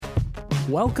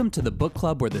Welcome to the book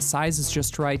club where the size is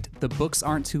just right, the books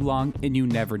aren't too long, and you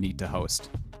never need to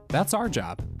host. That's our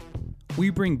job.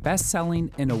 We bring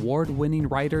best-selling and award-winning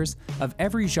writers of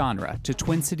every genre to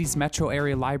Twin Cities metro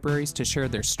area libraries to share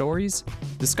their stories,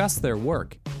 discuss their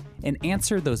work, and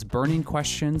answer those burning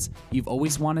questions you've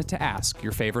always wanted to ask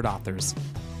your favorite authors.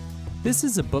 This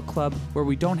is a book club where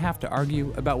we don't have to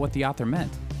argue about what the author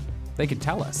meant. They can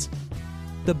tell us.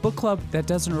 The book club that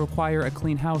doesn't require a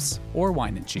clean house or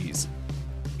wine and cheese.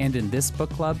 And in this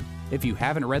book club, if you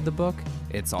haven't read the book,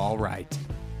 it's all right.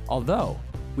 Although,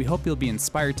 we hope you'll be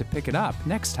inspired to pick it up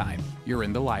next time you're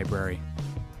in the library.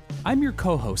 I'm your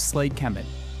co-host, Slade Kemet,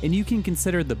 and you can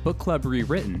consider the book club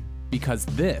rewritten because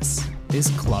this is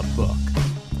Club Book.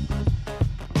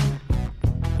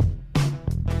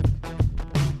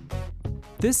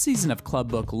 This season of Club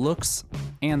Book looks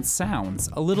and sounds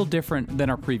a little different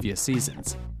than our previous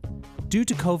seasons. Due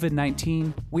to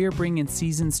COVID-19, we are bringing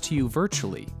seasons to you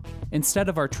virtually, instead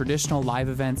of our traditional live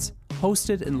events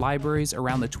hosted in libraries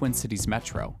around the Twin Cities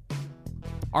metro.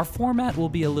 Our format will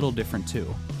be a little different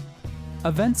too.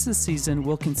 Events this season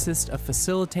will consist of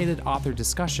facilitated author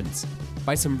discussions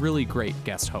by some really great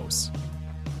guest hosts,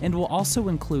 and will also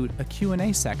include a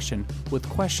Q&A section with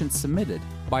questions submitted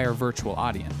by our virtual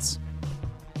audience.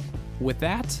 With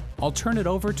that, I'll turn it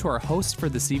over to our host for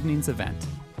this evening's event.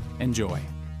 Enjoy.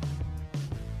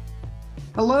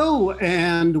 Hello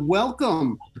and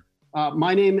welcome.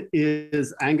 My name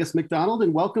is Angus McDonald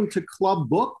and welcome to Club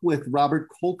Book with Robert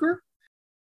Kolker.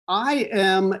 I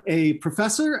am a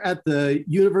professor at the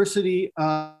University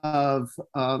of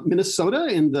Minnesota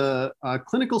in the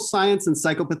Clinical Science and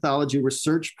Psychopathology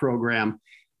Research Program.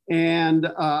 And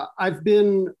I've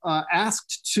been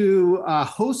asked to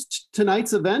host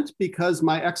tonight's event because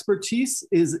my expertise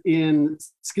is in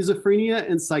schizophrenia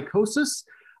and psychosis.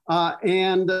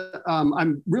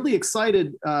 I'm really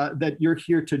excited that you're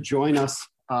here to join us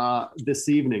this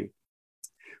evening.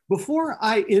 Before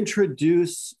I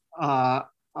introduce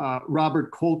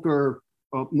Robert Kolker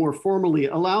more formally,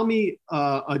 allow me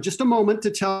just a moment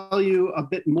to tell you a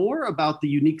bit more about the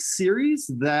unique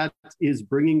series that is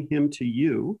bringing him to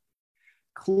you.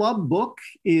 Club Book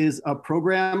is a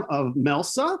program of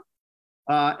MELSA.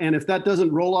 And if that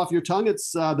doesn't roll off your tongue,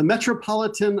 it's the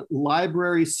Metropolitan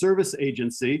Library Service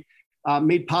Agency,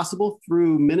 made possible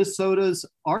through Minnesota's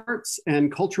Arts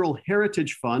and Cultural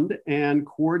Heritage Fund and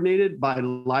coordinated by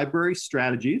Library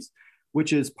Strategies,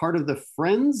 which is part of the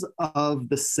Friends of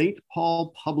the St.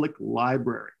 Paul Public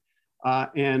Library.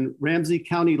 And Ramsey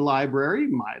County Library,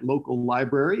 my local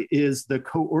library, is the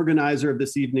co-organizer of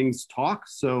this evening's talk,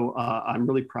 so I'm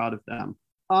really proud of them.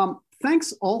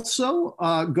 Thanks also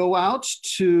go out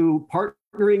to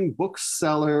partnering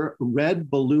bookseller Red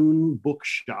Balloon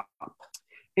Bookshop.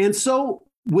 And so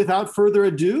without further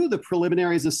ado, the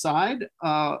preliminaries aside,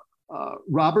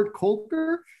 Robert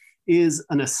Kolker is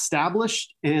an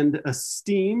established and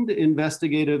esteemed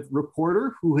investigative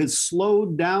reporter who has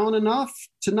slowed down enough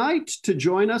tonight to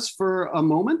join us for a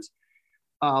moment.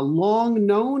 Long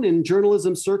known in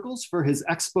journalism circles for his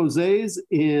exposés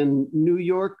in New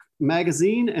York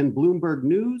Magazine and Bloomberg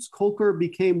News, Kolker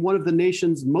became one of the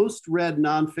nation's most read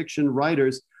nonfiction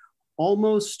writers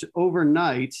almost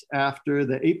overnight after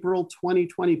the April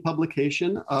 2020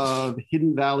 publication of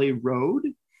Hidden Valley Road,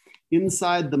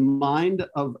 Inside the Mind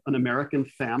of an American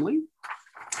Family.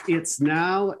 It's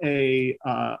now a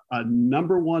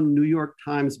 #1 New York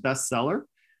Times bestseller,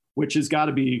 which has got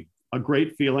to be a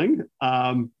great feeling.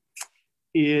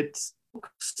 It's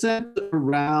set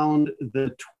around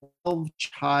the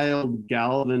 12-child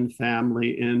Galvin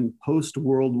family in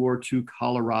post-World War II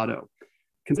Colorado.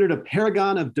 Considered a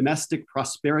paragon of domestic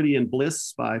prosperity and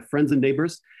bliss by friends and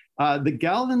neighbors, the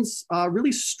Galvins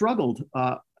really struggled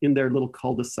in their little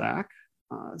cul-de-sac.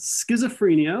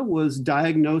 Schizophrenia was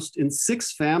diagnosed in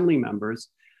 6 family members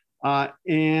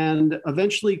and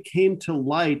eventually came to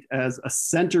light as a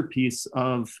centerpiece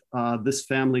of this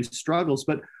family's struggles,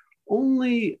 but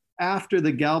only after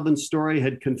the Galvin story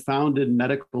had confounded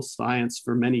medical science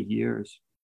for many years.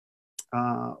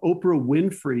 Oprah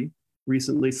Winfrey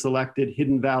recently selected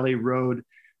Hidden Valley Road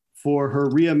for her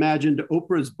reimagined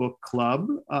Oprah's Book Club,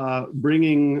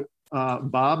 bringing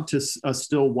Bob to a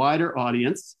still wider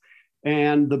audience.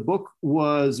 And the book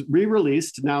was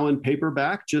re-released now in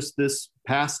paperback just this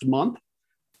past month.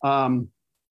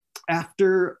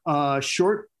 After a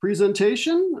short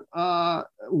presentation,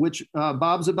 which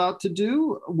Bob's about to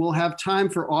do, we'll have time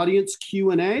for audience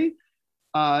Q&A.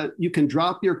 You can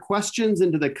drop your questions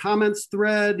into the comments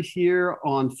thread here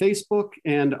on Facebook,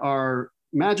 and our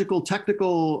magical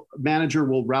technical manager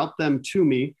will route them to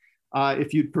me.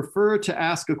 If you'd prefer to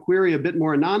ask a query a bit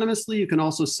more anonymously, you can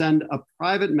also send a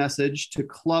private message to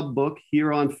Club Book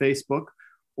here on Facebook,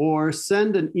 or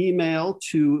send an email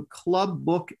to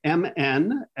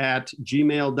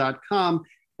clubbookmn@gmail.com,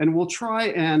 and we'll try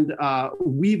and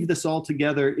weave this all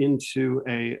together into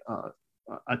a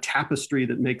tapestry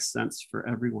that makes sense for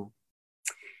everyone.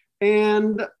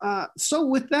 And so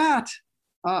with that,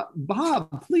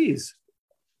 Bob, please,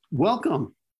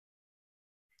 welcome.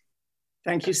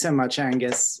 Thank you so much,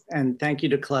 Angus. And thank you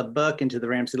to Club Book and to the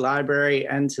Ramsey Library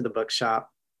and to the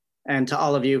bookshop, and to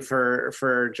all of you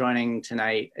for joining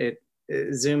tonight.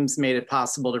 Zoom's made it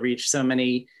possible to reach so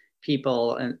many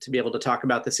people and to be able to talk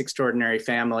about this extraordinary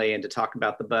family and to talk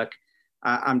about the book.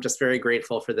 I'm just very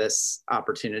grateful for this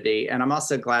opportunity. And I'm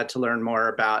also glad to learn more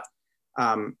about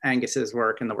Angus's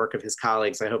work and the work of his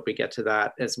colleagues. I hope we get to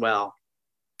that as well.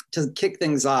 To kick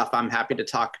things off, I'm happy to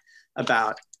talk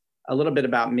about a little bit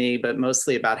about me, but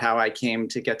mostly about how I came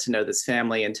to get to know this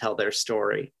family and tell their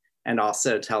story, and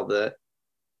also tell a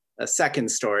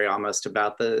second story almost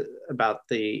about the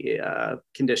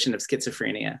condition of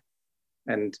schizophrenia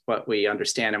and what we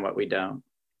understand and what we don't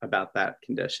about that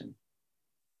condition.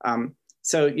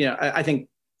 So, you know, I think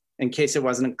in case it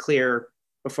wasn't clear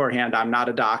beforehand, I'm not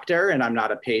a doctor and I'm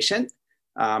not a patient.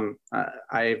 I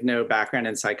have no background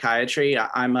in psychiatry.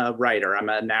 I'm a writer. I'm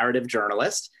a narrative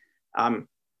journalist.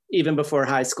 Even before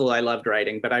high school, I loved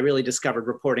writing, but I really discovered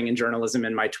reporting and journalism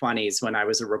in my 20s when I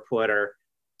was a reporter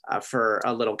for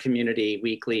a little community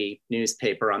weekly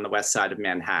newspaper on the west side of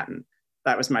Manhattan.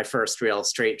 That was my first real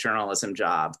straight journalism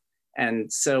job.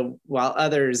 And so while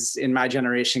others in my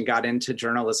generation got into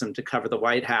journalism to cover the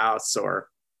White House or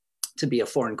to be a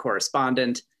foreign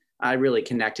correspondent, I really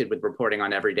connected with reporting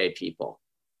on everyday people.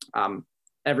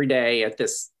 Every day at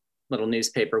this little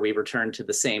newspaper, we returned to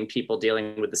the same people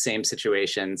dealing with the same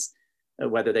situations,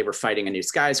 whether they were fighting a new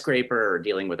skyscraper or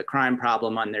dealing with a crime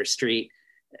problem on their street.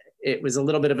 It was a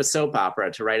little bit of a soap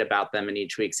opera to write about them in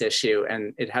each week's issue,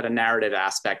 and it had a narrative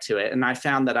aspect to it. And I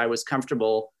found that I was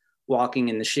comfortable walking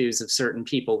in the shoes of certain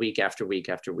people week after week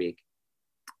after week.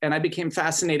 And I became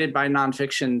fascinated by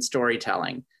nonfiction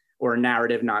storytelling, or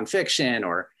narrative nonfiction,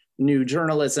 or new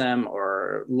journalism,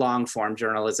 or long form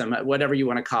journalism, whatever you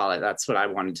want to call it. That's what I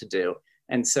wanted to do.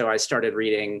 And so I started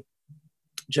reading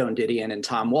Joan Didion and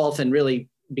Tom Wolfe and really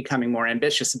becoming more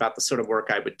ambitious about the sort of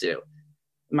work I would do.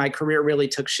 My career really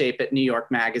took shape at New York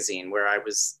Magazine, where I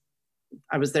was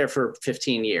there for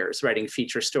 15 years, writing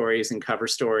feature stories and cover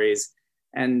stories.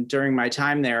 And during my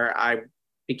time there, I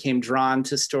became drawn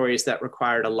to stories that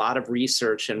required a lot of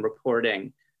research and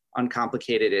reporting on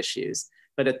complicated issues.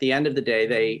 But at the end of the day,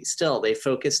 they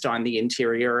focused on the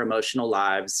interior emotional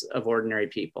lives of ordinary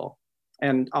people.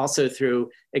 And also through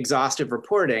exhaustive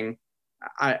reporting,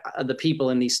 the people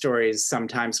in these stories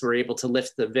sometimes were able to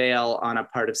lift the veil on a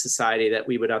part of society that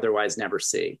we would otherwise never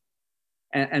see.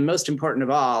 And most important of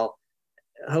all,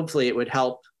 hopefully it would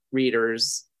help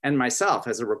readers and myself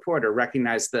as a reporter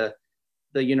recognize the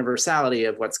universality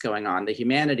of what's going on, the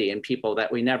humanity in people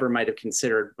that we never might have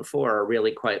considered before are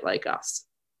really quite like us.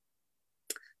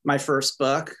 My first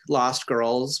book, Lost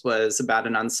Girls, was about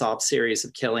an unsolved series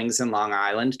of killings in Long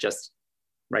Island, just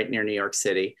right near New York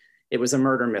City. It was a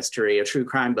murder mystery, a true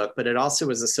crime book, but it also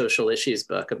was a social issues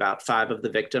book about 5 of the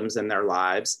victims and their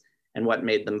lives and what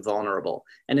made them vulnerable.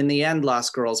 And in the end,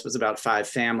 Lost Girls was about 5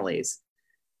 families,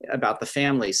 about the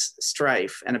family's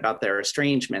strife and about their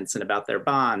estrangements and about their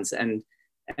bonds. And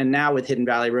now with Hidden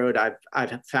Valley Road,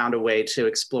 I've found a way to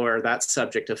explore that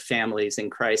subject of families in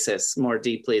crisis more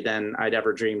deeply than I'd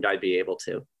ever dreamed I'd be able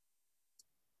to.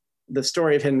 The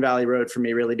story of Hidden Valley Road for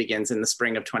me really begins in the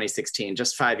spring of 2016,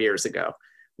 just 5 years ago,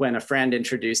 when a friend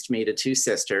introduced me to 2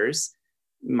 sisters,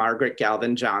 Margaret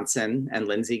Galvin Johnson and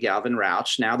Lindsay Galvin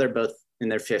Rauch. Now they're both in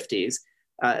their 50s.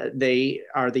 They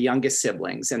are the youngest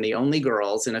siblings and the only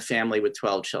girls in a family with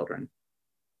 12 children.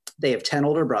 They have 10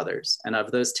 older brothers, and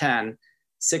of those 10,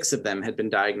 6 of them had been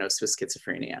diagnosed with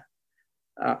schizophrenia.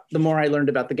 The more I learned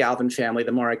about the Galvin family,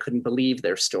 the more I couldn't believe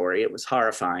their story. It was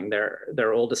horrifying.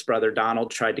 Their oldest brother, Donald,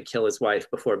 tried to kill his wife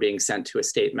before being sent to a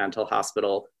state mental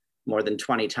hospital more than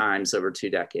 20 times over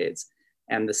 2 decades.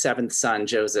 And the 7th son,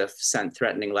 Joseph, sent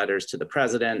threatening letters to the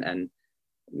president, and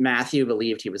Matthew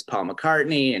believed he was Paul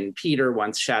McCartney, and Peter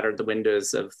once shattered the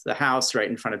windows of the house right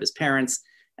in front of his parents.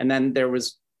 And then there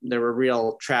were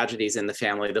real tragedies in the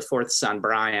family. The 4th son,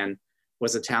 Brian,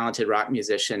 was a talented rock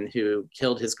musician who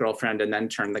killed his girlfriend and then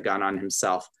turned the gun on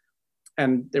himself.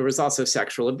 And there was also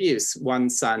sexual abuse. One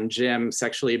son, Jim,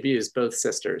 sexually abused both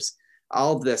sisters.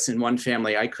 All of this in one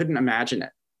family, I couldn't imagine it.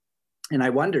 And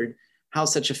I wondered how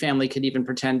such a family could even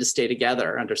pretend to stay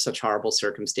together under such horrible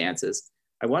circumstances.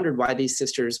 I wondered why these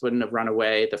sisters wouldn't have run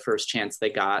away the first chance they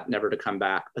got, never to come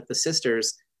back. But the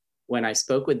sisters, when I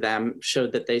spoke with them,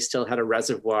 showed that they still had a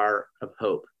reservoir of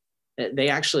hope. They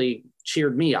actually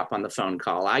cheered me up on the phone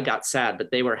call. I got sad, but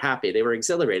they were happy. They were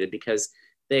exhilarated because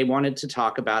they wanted to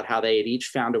talk about how they had each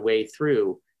found a way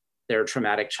through their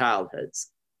traumatic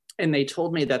childhoods. And they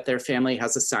told me that their family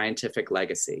has a scientific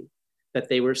legacy, that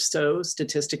they were so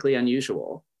statistically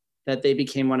unusual that they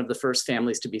became one of the first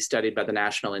families to be studied by the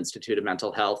National Institute of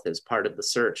Mental Health as part of the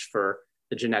search for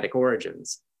the genetic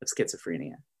origins of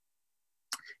schizophrenia.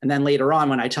 And then later on,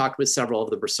 when I talked with several of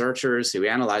the researchers who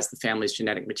analyzed the family's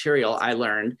genetic material, I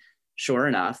learned, sure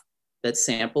enough, that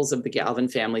samples of the Galvin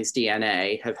family's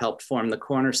DNA have helped form the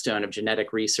cornerstone of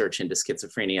genetic research into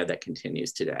schizophrenia that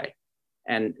continues today.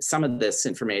 And some of this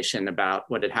information about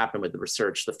what had happened with the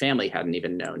research, the family hadn't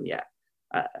even known yet.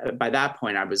 By that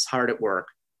point, I was hard at work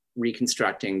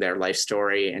reconstructing their life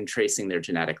story and tracing their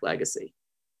genetic legacy.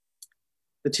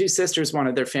 The two sisters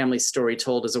wanted their family's story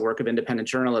told as a work of independent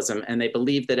journalism, and they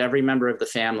believed that every member of the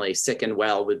family, sick and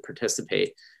well, would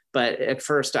participate. But at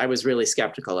first, I was really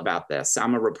skeptical about this.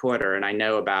 I'm a reporter, and I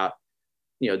know about,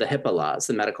 the HIPAA laws,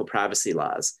 the medical privacy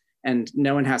laws, and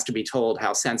no one has to be told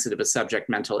how sensitive a subject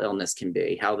mental illness can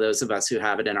be, how those of us who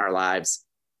have it in our lives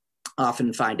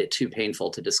often find it too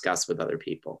painful to discuss with other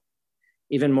people.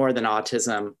 Even more than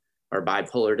autism or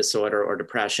bipolar disorder or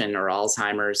depression or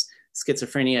Alzheimer's,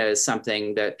 schizophrenia is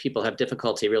something that people have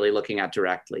difficulty really looking at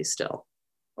directly still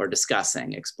or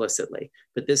discussing explicitly.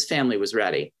 But this family was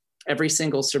ready. Every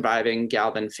single surviving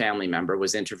Galvin family member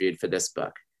was interviewed for this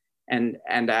book. And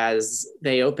as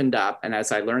they opened up and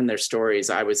as I learned their stories,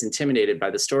 I was intimidated by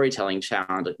the storytelling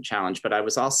challenge, but I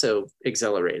was also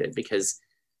exhilarated because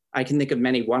I can think of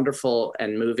many wonderful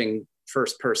and moving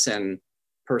first-person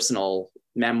personal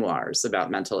memoirs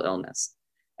about mental illness.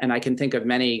 And I can think of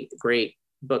many great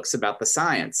books about the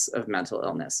science of mental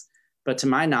illness. But to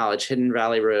my knowledge, Hidden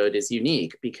Valley Road is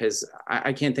unique because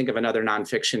I can't think of another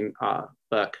nonfiction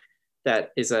book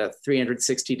that is a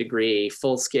 360-degree,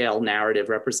 full-scale narrative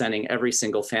representing every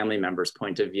single family member's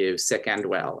point of view, sick and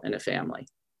well, in a family.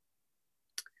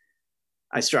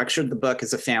 I structured the book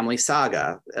as a family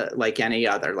saga, like any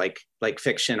other, like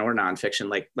fiction or nonfiction,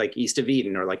 like East of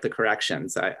Eden or like The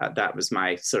Corrections. That was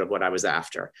my sort of what I was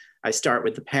after. I start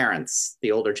with the parents,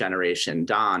 the older generation,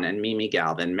 Don and Mimi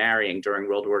Galvin, marrying during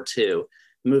World War II,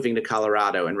 moving to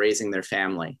Colorado and raising their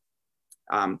family.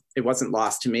 It wasn't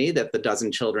lost to me that the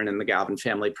dozen children in the Galvin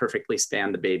family perfectly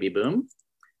spanned the baby boom.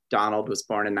 Donald was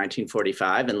born in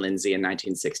 1945 and Lindsay in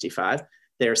 1965.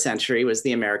 Their century was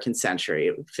the American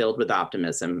century, filled with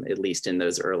optimism, at least in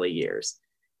those early years.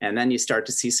 And then you start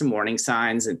to see some warning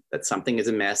signs that something is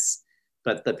amiss,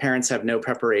 but the parents have no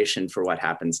preparation for what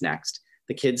happens next.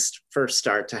 The kids first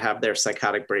start to have their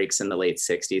psychotic breaks in the late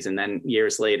 60s, and then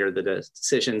years later, the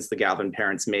decisions the Galvin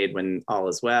parents made when all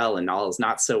is well and all is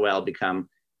not so well become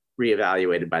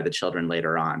reevaluated by the children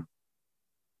later on.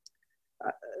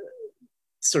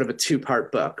 Sort of a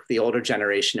two-part book, the older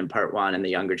generation in part one and the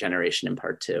younger generation in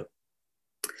part two.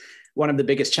 One of the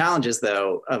biggest challenges,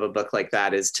 though, of a book like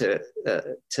that is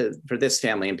for this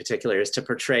family in particular, is to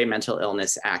portray mental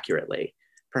illness accurately,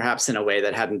 perhaps in a way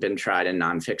that hadn't been tried in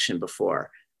nonfiction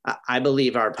before. I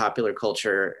believe our popular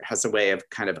culture has a way of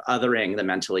kind of othering the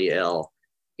mentally ill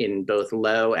in both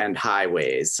low and high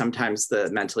ways. Sometimes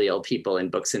the mentally ill people in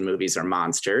books and movies are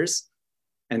monsters,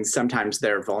 and sometimes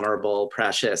they're vulnerable,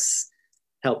 precious,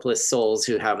 helpless souls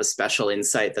who have a special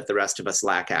insight that the rest of us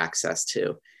lack access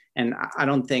to. And I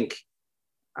don't think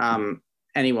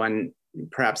anyone,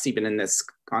 perhaps even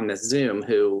on this Zoom,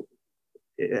 who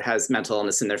has mental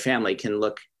illness in their family can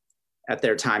look at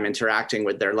their time interacting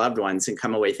with their loved ones and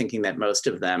come away thinking that most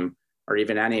of them, or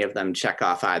even any of them, check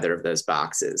off either of those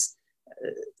boxes.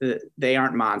 They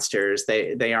aren't monsters.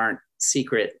 They aren't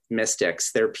secret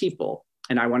mystics. They're people.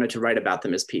 And I wanted to write about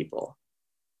them as people.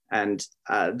 And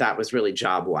that was really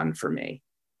job one for me.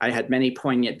 I had many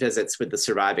poignant visits with the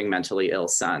surviving mentally ill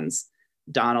sons.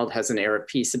 Donald has an air of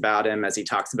peace about him as he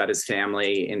talks about his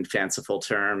family in fanciful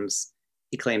terms.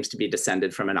 He claims to be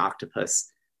descended from an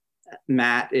octopus.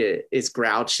 Matt is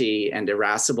grouchy and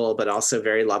irascible, but also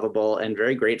very lovable and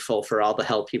very grateful for all the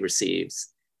help he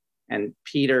receives. And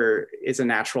Peter is a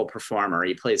natural performer.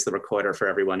 He plays the recorder for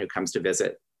everyone who comes to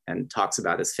visit and talks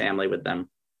about his family with them.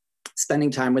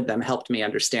 Spending time with them helped me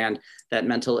understand that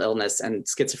mental illness, and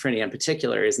schizophrenia in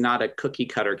particular, is not a cookie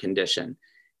cutter condition.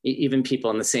 Even people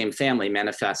in the same family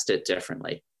manifest it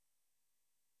differently.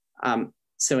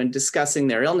 So in discussing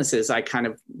their illnesses, I kind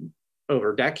of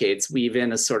over decades, weave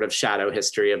in a sort of shadow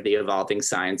history of the evolving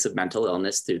science of mental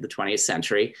illness through the 20th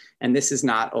century. And this is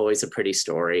not always a pretty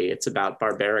story. It's about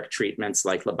barbaric treatments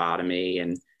like lobotomy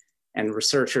and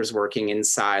researchers working in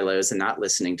silos and not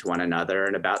listening to one another,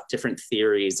 and about different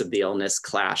theories of the illness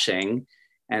clashing,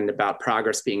 and about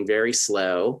progress being very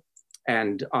slow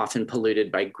and often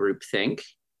polluted by groupthink.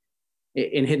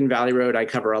 In Hidden Valley Road, I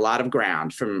cover a lot of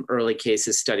ground, from early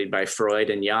cases studied by Freud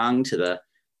and Jung to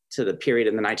the period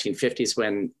in the 1950s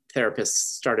when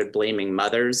therapists started blaming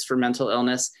mothers for mental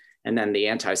illness, and then the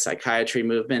anti-psychiatry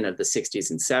movement of the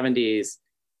 60s and 70s,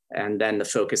 and then the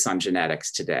focus on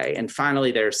genetics today. And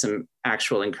finally, there's some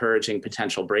actual encouraging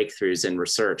potential breakthroughs in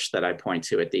research that I point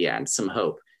to at the end, some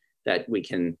hope that we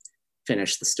can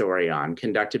finish the story on,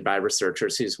 conducted by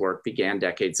researchers whose work began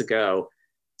decades ago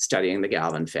studying the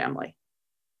Galvin family.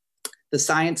 The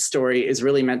science story is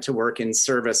really meant to work in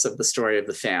service of the story of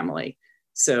the family.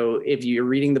 So if you're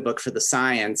reading the book for the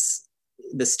science,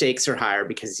 the stakes are higher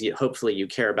because hopefully you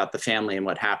care about the family and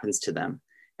what happens to them.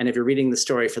 And if you're reading the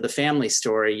story for the family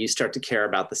story, you start to care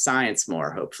about the science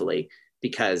more, hopefully,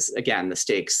 because again, the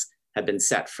stakes have been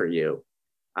set for you.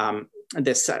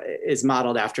 This is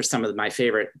modeled after some of my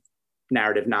favorite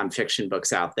narrative nonfiction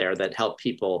books out there that help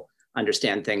people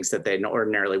understand things that they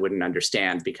ordinarily wouldn't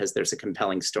understand because there's a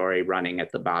compelling story running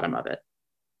at the bottom of it.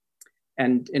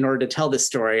 And in order to tell this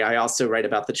story, I also write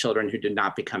about the children who did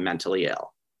not become mentally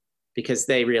ill, because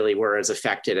they really were as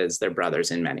affected as their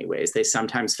brothers in many ways. They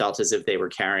sometimes felt as if they were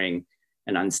carrying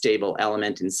an unstable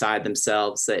element inside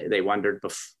themselves. They wondered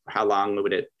how long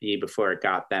would it be before it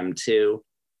got them too.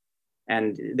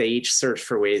 And they each searched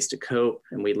for ways to cope,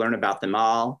 and we learn about them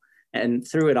all. And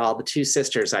through it all, the two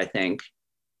sisters, I think,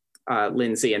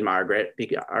 Lindsay and Margaret,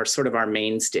 are sort of our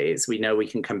mainstays. We know we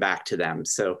can come back to them.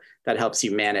 So that helps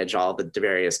you manage all the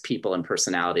various people and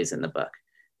personalities in the book.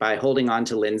 By holding on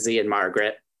to Lindsay and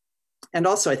Margaret, and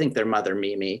also I think their mother,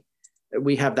 Mimi,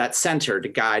 we have that center to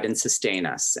guide and sustain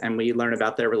us. And we learn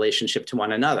about their relationship to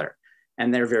one another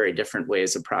and their very different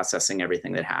ways of processing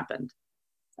everything that happened.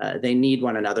 They need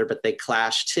one another, but they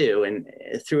clash too. And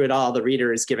through it all, the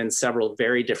reader is given several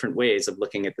very different ways of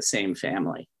looking at the same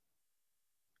family.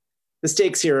 The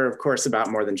stakes here are, of course, about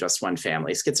more than just one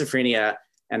family. Schizophrenia,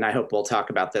 and I hope we'll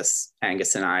talk about this,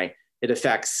 Angus and I, it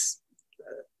affects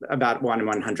about 1 in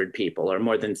 100 people, or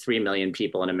more than 3 million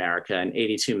people in America and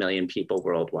 82 million people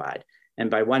worldwide. And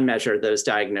by one measure, those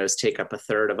diagnosed take up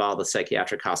 1/3 of all the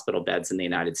psychiatric hospital beds in the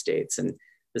United States. And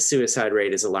the suicide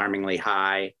rate is alarmingly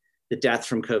high. The death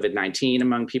from COVID-19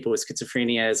 among people with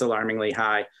schizophrenia is alarmingly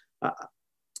high.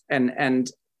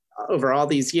 And over all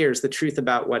these years, the truth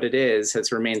about what it is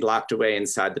has remained locked away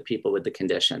inside the people with the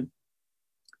condition.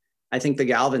 I think the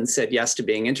Galvins said yes to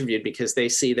being interviewed because they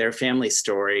see their family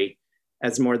story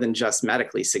as more than just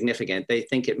medically significant. They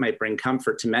think it might bring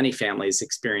comfort to many families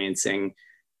experiencing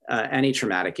any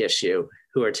traumatic issue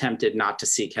who are tempted not to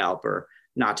seek help or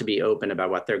not to be open about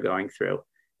what they're going through.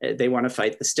 They want to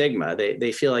fight the stigma.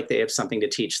 They feel like they have something to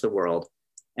teach the world,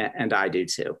 and I do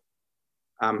too.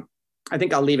 I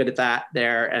think I'll leave it at that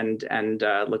there and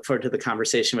look forward to the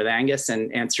conversation with Angus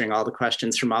and answering all the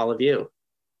questions from all of you.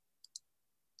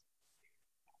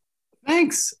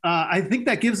 Thanks. I think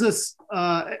that gives us,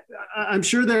 I'm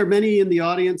sure there are many in the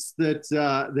audience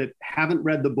that haven't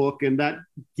read the book, and that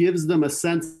gives them a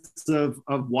sense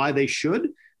of why they should.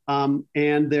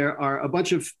 And there are a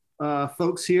bunch of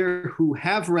folks here who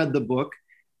have read the book,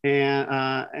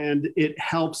 and it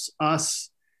helps us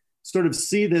sort of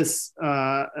see this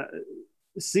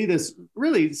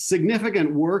really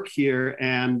significant work here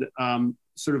and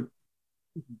sort of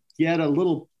get a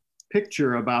little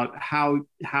picture about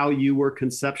how you were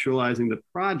conceptualizing the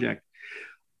project.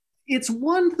 It's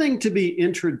one thing to be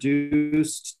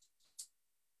introduced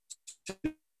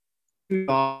to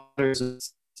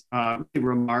daughters, a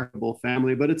remarkable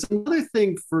family, but it's another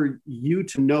thing for you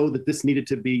to know that this needed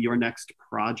to be your next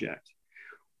project.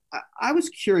 I was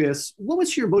curious, what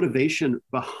was your motivation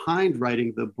behind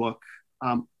writing the book?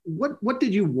 What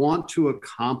did you want to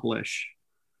accomplish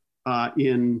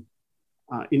in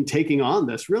taking on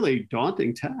this really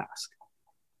daunting task?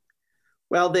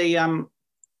 Well, they, any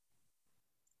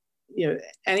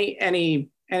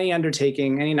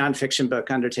undertaking, any nonfiction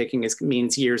book undertaking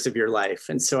means years of your life,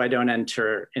 and so I don't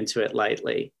enter into it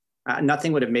lightly.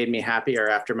 Nothing would have made me happier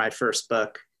after my first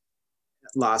book,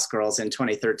 Lost Girls, in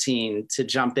 2013, to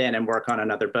jump in and work on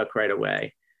another book right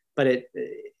away. But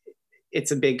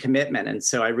it's a big commitment, and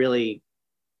so I really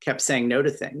kept saying no to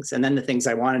things. And then the things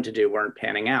I wanted to do weren't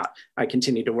panning out. I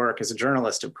continued to work as a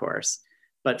journalist, of course,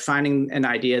 but finding an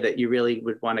idea that you really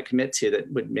would want to commit to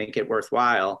that would make it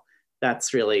worthwhile,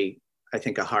 that's really, I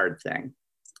think, a hard thing.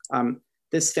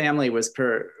 This family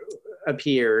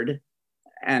appeared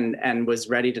and was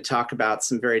ready to talk about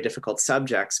some very difficult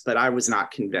subjects, but I was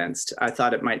not convinced. I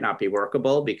thought it might not be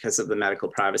workable because of the medical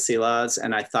privacy laws.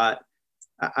 And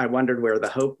I wondered where the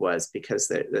hope was, because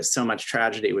there's so much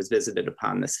tragedy was visited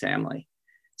upon this family.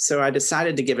 So I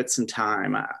decided to give it some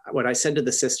time. What I said to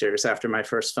the sisters after my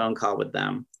first phone call with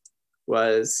them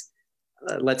was,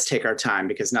 let's take our time,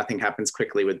 because nothing happens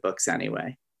quickly with books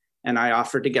anyway. And I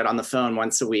offered to get on the phone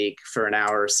once a week for an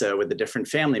hour or so with a different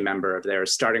family member of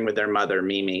theirs, starting with their mother,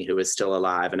 Mimi, who was still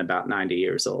alive and about 90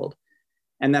 years old.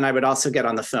 And then I would also get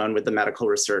on the phone with the medical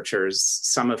researchers,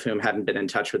 some of whom hadn't been in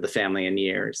touch with the family in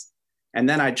years. And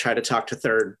then I'd try to talk to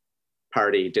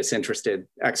third-party disinterested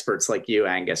experts like you,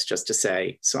 Angus, just to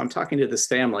say, so I'm talking to this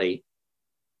family.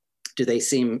 Do they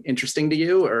seem interesting to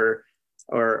you, or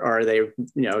are they,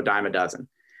 a dime a dozen?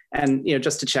 And,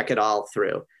 just to check it all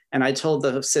through. And I told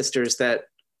the sisters that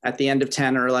at the end of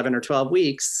 10 or 11 or 12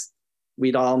 weeks,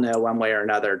 we'd all know one way or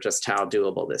another just how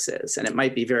doable this is. And it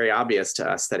might be very obvious to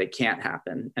us that it can't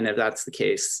happen. And if that's the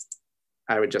case,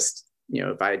 I would just,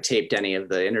 if I had taped any of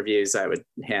the interviews, I would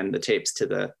hand the tapes to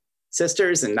the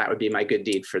sisters, and that would be my good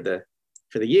deed for the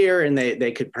year. And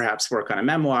they could perhaps work on a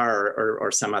memoir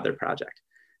or some other project.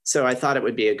 So I thought it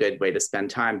would be a good way to spend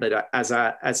time. But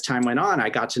as time went on, I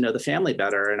got to know the family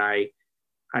better, and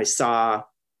I saw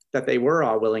that they were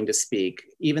all willing to speak.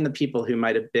 Even the people who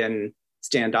might have been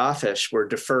standoffish were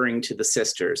deferring to the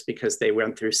sisters, because they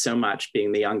went through so much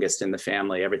being the youngest in the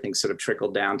family. Everything sort of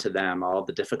trickled down to them, all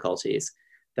the difficulties,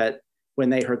 that when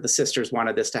they heard the sisters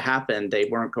wanted this to happen, they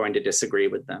weren't going to disagree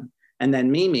with them. And then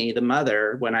Mimi, the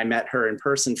mother, when I met her in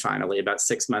person finally, about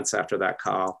 6 months after that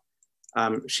call,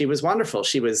 she was wonderful.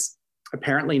 She was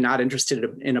apparently not interested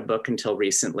in a book until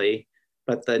recently,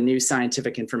 but the new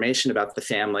scientific information about the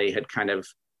family had kind of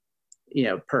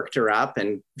perked her up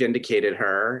and vindicated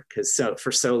her, because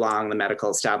for so long the medical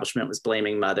establishment was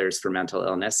blaming mothers for mental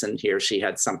illness, and here she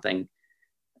had something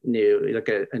new, like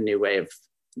a new way of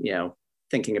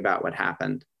thinking about what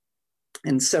happened.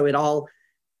 And so it all,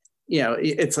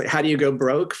 it's like, how do you go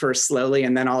broke? First slowly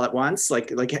and then all at once?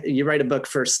 Like you write a book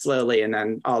first slowly and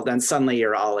then suddenly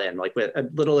you're all in. Like with a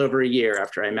little over a year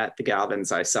after I met the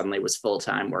Galvins, I suddenly was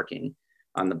full-time working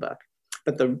on the book.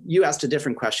 But you asked a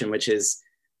different question, which is,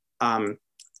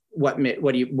 what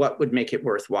would make it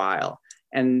worthwhile?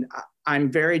 And I'm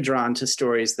very drawn to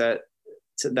stories that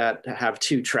have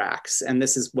two tracks. And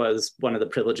this was one of the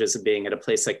privileges of being at a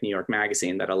place like New York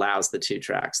Magazine that allows the two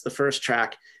tracks. The first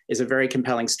track is a very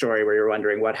compelling story where you're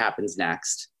wondering what happens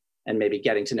next, and maybe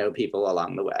getting to know people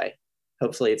along the way.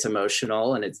 Hopefully it's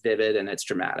emotional and it's vivid and it's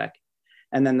dramatic.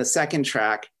 And then the second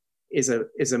track is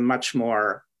a much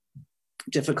more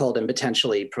difficult and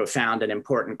potentially profound and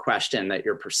important question that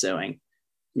you're pursuing.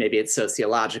 Maybe it's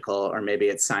sociological, or maybe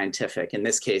it's scientific. In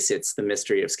this case, it's the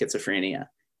mystery of schizophrenia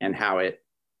and how it,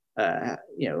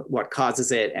 what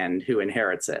causes it and who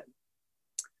inherits it.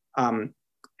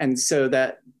 And so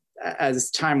that as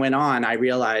time went on, I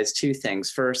realized two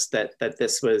things. First, that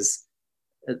this was,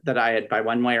 that I had, by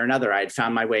one way or another, I had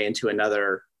found my way into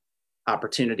another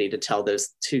opportunity to tell those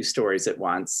two stories at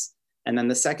once. And then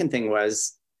the second thing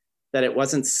was that it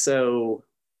wasn't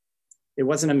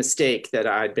a mistake that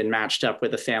I'd been matched up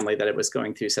with a family that it was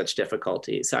going through such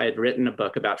difficulties. I had written a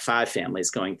book about 5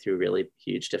 families going through really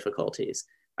huge difficulties.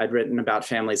 I'd written about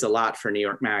families a lot for New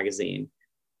York Magazine,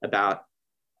 about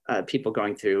people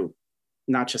going through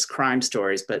not just crime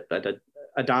stories, but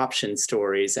adoption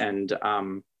stories and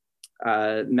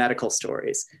medical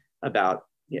stories about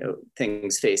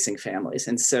things facing families.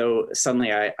 And so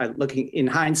suddenly I looking in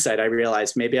hindsight, I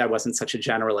realized maybe I wasn't such a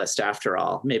generalist after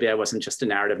all. Maybe I wasn't just a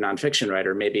narrative nonfiction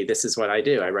writer. Maybe this is what I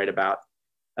do. I write about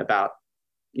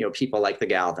people like the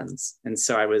Galvins. And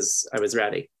so I was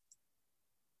ready.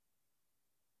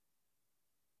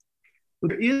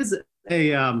 There is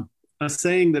a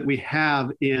saying that we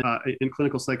have in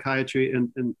clinical psychiatry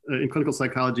and in clinical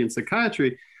psychology and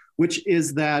psychiatry, which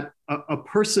is that a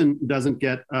person doesn't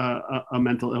get a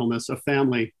mental illness, a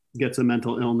family gets a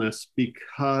mental illness,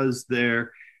 because the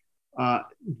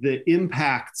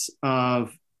impacts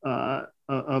of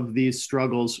these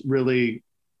struggles really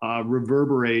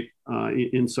reverberate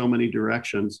in so many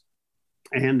directions.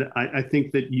 And I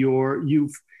think that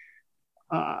you've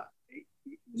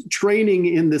training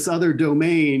in this other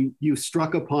domain, you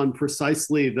struck upon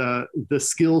precisely the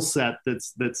skill set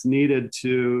that's needed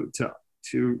to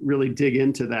really dig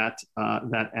into that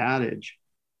adage.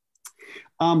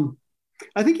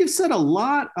 I think you've said a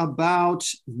lot about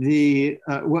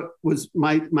what was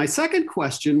my second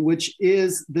question, which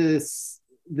is this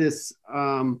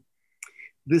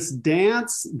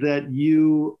dance that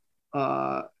you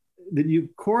you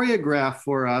choreograph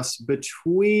for us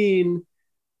between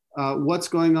what's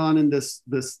going on in this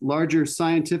larger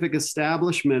scientific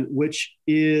establishment, which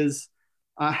is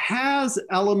has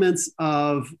elements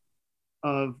of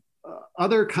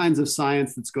other kinds of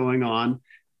science that's going on.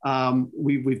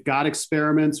 We've got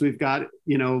experiments, we've got,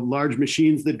 large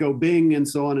machines that go bing and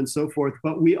so on and so forth.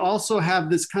 But we also have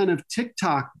this kind of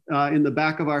tick-tock in the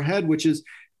back of our head, which is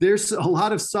there's a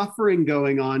lot of suffering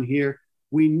going on here.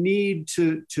 We need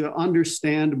to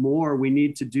understand more. We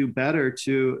need to do better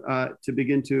to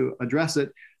begin to address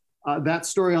it. That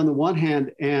story on the one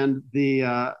hand, and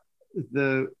the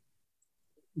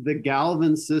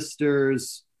Galvin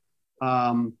sisters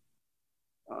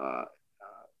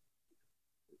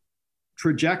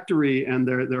trajectory and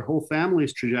their whole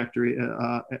family's trajectory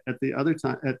at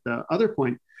the other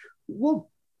point. Well,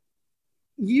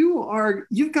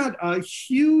 you've got a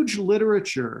huge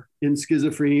literature in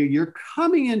schizophrenia. You're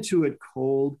coming into it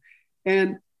cold,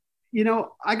 and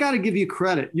I got to give you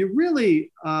credit. You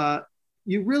really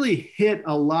hit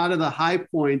a lot of the high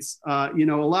points. A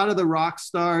lot of the rock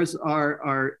stars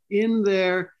are in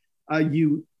there.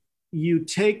 You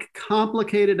take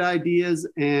complicated ideas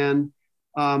and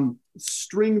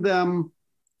string them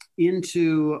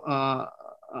into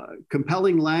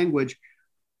compelling language.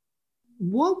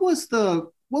 What was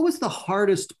the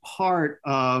hardest part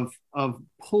of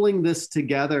pulling this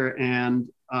together, and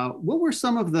what were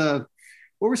some of the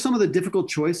difficult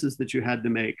choices that you had to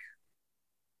make?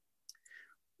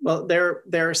 Well, there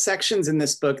are sections in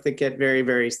this book that get very,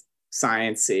 very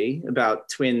sciencey about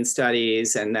twin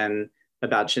studies, and then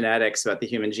about genetics, about the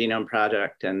Human Genome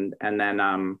Project, and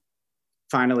then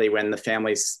finally, when the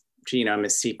family's genome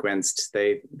is sequenced,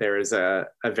 there is a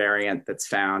variant that's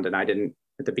found, and I didn't.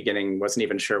 At the beginning, wasn't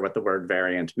even sure what the word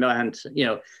variant meant,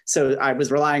 so I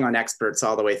was relying on experts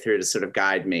all the way through to sort of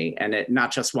guide me, and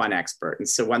not just one expert. And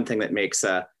so one thing that makes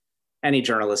any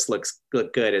journalist look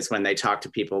good is when they talk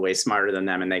to people way smarter than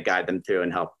them and they guide them through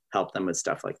and help them with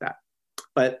stuff like that.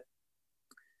 But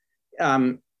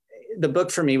the book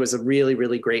for me was a really,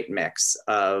 really great mix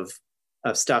of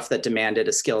stuff that demanded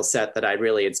a skill set that I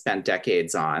really had spent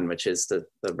decades on, which is the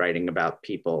writing about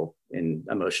people in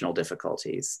emotional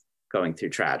difficulties going through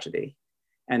tragedy.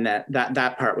 And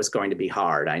that part was going to be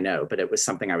hard, I know, but it was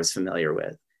something I was familiar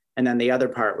with. And then the other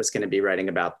part was going to be writing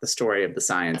about the story of the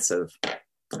science of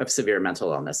severe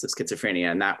mental illness, of schizophrenia.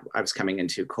 And that I was coming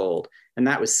into cold. And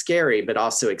that was scary, but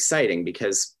also exciting,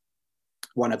 because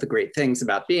one of the great things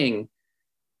about being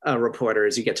a reporter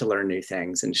is you get to learn new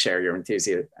things and share your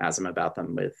enthusiasm about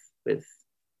them with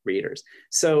readers.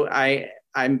 So I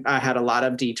had a lot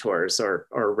of detours or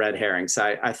red herrings.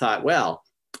 I thought, well,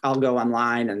 I'll go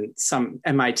online, and some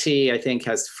MIT, I think,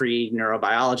 has free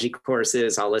neurobiology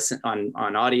courses. I'll listen on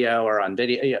audio or on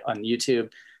video on YouTube.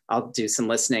 I'll do some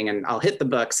listening, and I'll hit the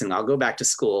books, and I'll go back to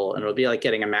school, and it'll be like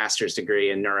getting a master's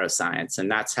degree in neuroscience. And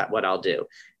that's what I'll do.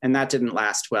 And that didn't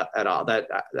last well at all.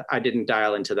 I didn't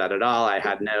dial into that at all. I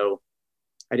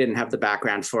didn't have the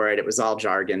background for it. It was all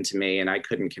jargon to me, and I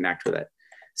couldn't connect with it.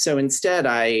 So instead,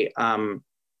 I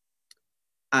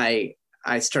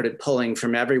started pulling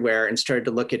from everywhere and started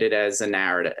to look at it as a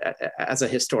narrative, as a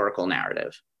historical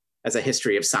narrative, as a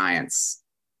history of science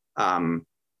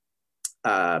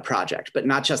project, but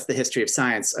not just the history of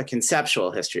science, a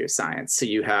conceptual history of science. So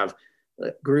you have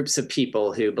groups of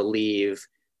people who believe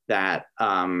that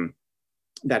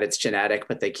it's genetic,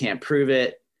 but they can't prove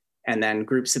it. And then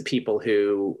groups of people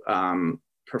who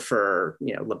prefer,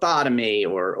 lobotomy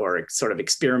or sort of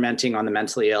experimenting on the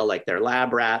mentally ill, like they're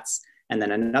lab rats. And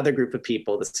then another group of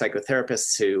people, the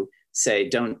psychotherapists, who say,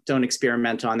 don't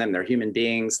experiment on them. They're human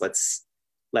beings. Let's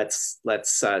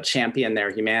champion their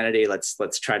humanity.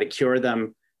 Let's try to cure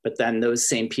them. But then those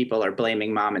same people are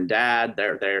blaming mom and dad.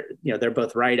 They're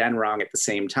both right and wrong at the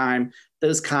same time.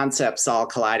 Those concepts all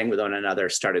colliding with one another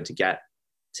started to get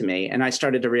to me, and I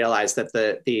started to realize that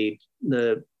the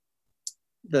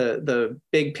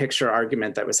big picture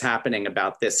argument that was happening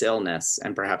about this illness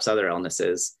and perhaps other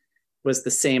illnesses was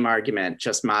the same argument,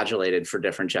 just modulated for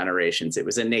different generations. It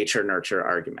was a nature-nurture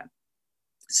argument.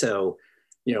 So,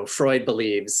 Freud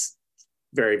believes,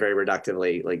 very, very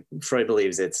reductively, Freud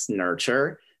believes it's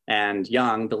nurture, and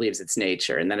Jung believes it's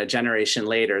nature. And then a generation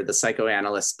later, the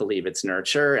psychoanalysts believe it's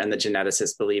nurture, and the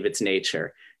geneticists believe it's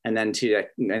nature. And then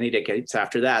many decades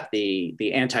after that,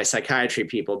 the anti-psychiatry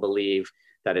people believe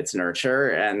that it's nurture,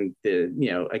 and the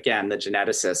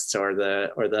geneticists or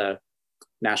the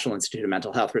National Institute of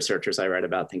Mental Health researchers I write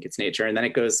about think it's nature. And then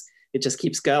it just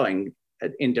keeps going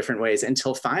in different ways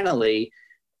until finally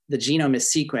the genome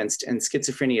is sequenced and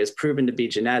schizophrenia is proven to be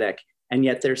genetic. And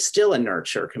yet there's still a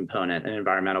nurture component, an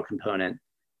environmental component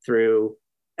through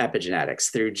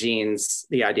epigenetics, through genes,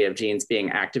 the idea of genes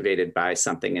being activated by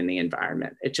something in the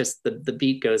environment. It just, the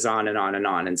beat goes on and on and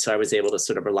on. And so I was able to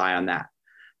sort of rely on that.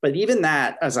 But even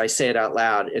that, as I say it out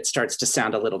loud, it starts to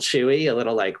sound a little chewy, a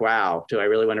little like, wow, do I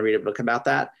really want to read a book about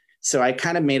that? So I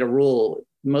kind of made a rule,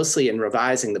 mostly in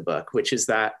revising the book, which is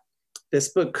that this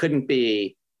book couldn't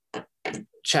be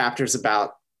chapters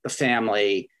about the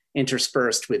family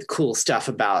interspersed with cool stuff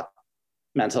about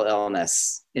mental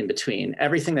illness in between.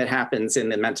 Everything that happens in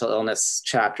the mental illness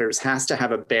chapters has to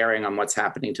have a bearing on what's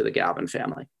happening to the Galvin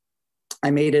family.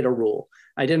 I made it a rule.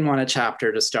 I didn't want a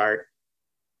chapter to start,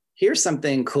 here's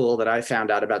something cool that I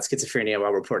found out about schizophrenia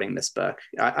while reporting this book.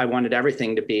 I wanted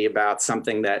everything to be about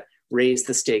something that raised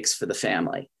the stakes for the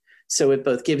family. So it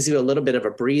both gives you a little bit of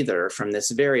a breather from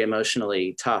this very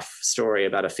emotionally tough story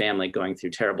about a family going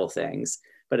through terrible things,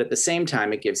 but at the same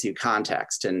time, it gives you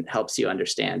context and helps you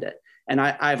understand it. And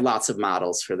I have lots of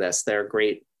models for this. They're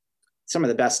great. Some of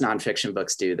the best nonfiction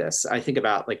books do this. I think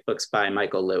about like books by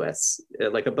Michael Lewis,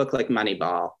 like a book like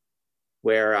Moneyball,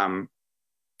 where I'm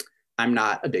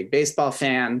not a big baseball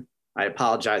fan. I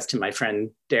apologize to my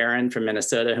friend Darren from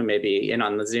Minnesota, who may be in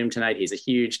on the Zoom tonight. He's a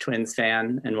huge Twins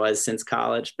fan and was since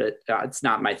college, but it's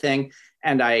not my thing.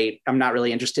 And I'm not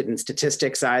really interested in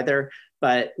statistics either.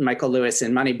 But Michael Lewis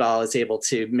in Moneyball is able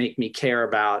to make me care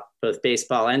about both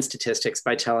baseball and statistics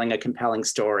by telling a compelling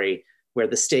story where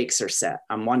the stakes are set.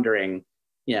 I'm wondering,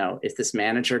 is this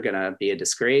manager going to be a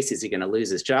disgrace? Is he going to lose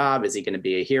his job? Is he going to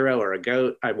be a hero or a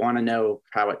goat? I want to know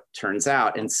how it turns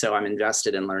out. And so I'm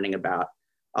invested in learning about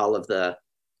all of the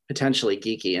potentially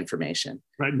geeky information.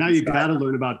 Right. Now you got to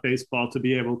learn about baseball to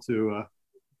be able to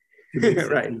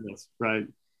right. Right.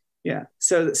 Yeah.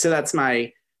 So that's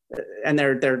my, and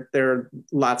there are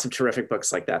lots of terrific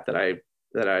books like that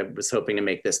I was hoping to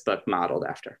make this book modeled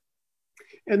after.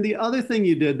 And the other thing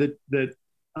you did that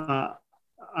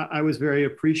I was very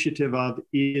appreciative of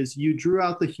is you drew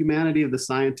out the humanity of the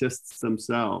scientists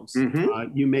themselves.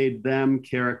 Mm-hmm. You made them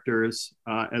characters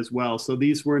as well. So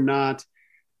these were not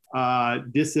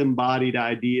disembodied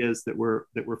ideas that were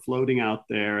floating out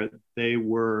there. They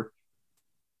were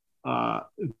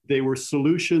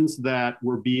solutions that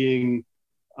were being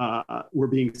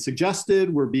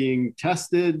suggested, were being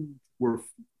tested, were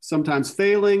sometimes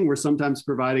failing, were sometimes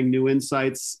providing new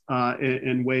insights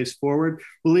and ways forward.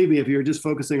 Believe me, if you were just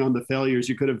focusing on the failures,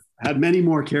 you could have had many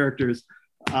more characters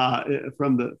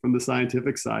from the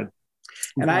scientific side.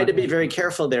 And I had to be very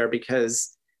careful there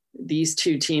because these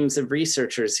two teams of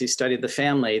researchers who studied the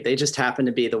family, they just happen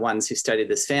to be the ones who studied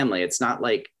this family. It's not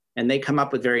like, and they come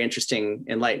up with very interesting,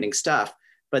 enlightening stuff,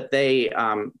 but they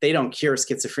don't cure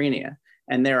schizophrenia.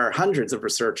 And there are hundreds of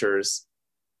researchers,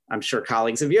 I'm sure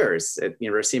colleagues of yours at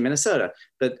University of Minnesota,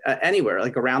 but anywhere,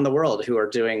 like around the world, who are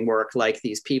doing work like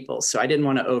these people. So I didn't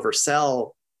want to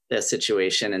oversell the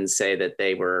situation and say that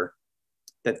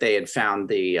they had found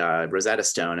the Rosetta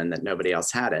Stone and that nobody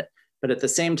else had it. But at the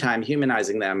same time,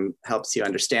 humanizing them helps you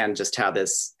understand just how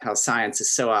science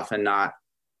is so often not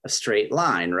a straight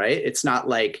line, right? It's not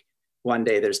like one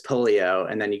day there's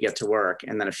polio and then you get to work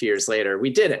and then a few years later, we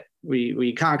did it.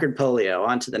 We conquered polio,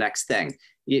 on to the next thing.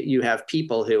 You have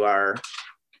people who are,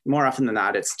 more often than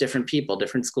not, it's different people,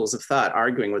 different schools of thought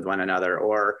arguing with one another,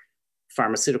 or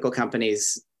pharmaceutical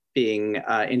companies being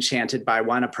enchanted by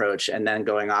one approach and then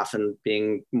going off and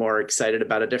being more excited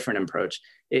about a different approach.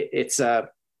 It's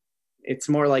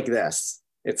more like this.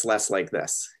 It's less like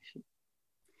this.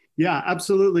 Yeah,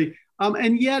 absolutely.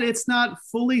 And yet it's not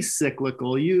fully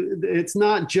cyclical. It's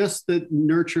not just that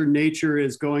nurture nature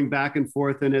is going back and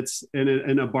forth and it's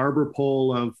in a barber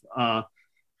pole of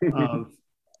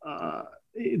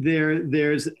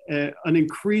there's an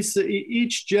increase.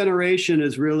 Each generation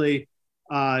is really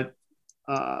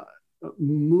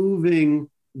moving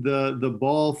the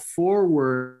ball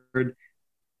forward.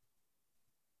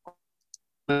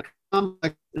 A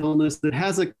complex illness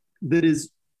that is,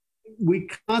 we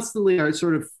constantly are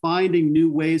sort of finding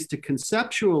new ways to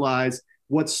conceptualize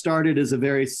what started as a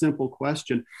very simple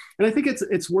question. And I think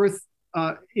it's worth,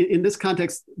 in this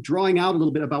context, drawing out a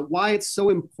little bit about why it's so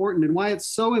important and why it's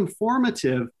so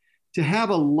informative to have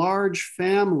a large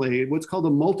family, what's called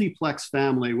a multiplex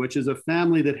family, which is a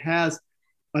family that has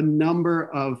a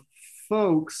number of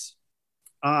folks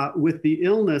with the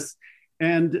illness.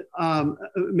 And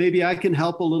maybe I can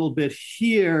help a little bit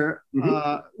here,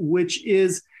 which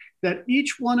is that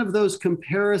each one of those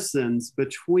comparisons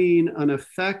between an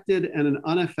affected and an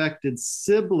unaffected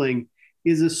sibling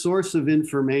is a source of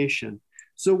information.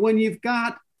 So when you've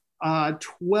got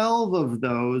 12 of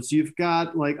those, you've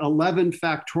got like 11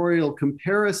 factorial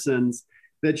comparisons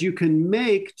that you can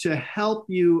make to help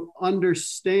you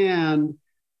understand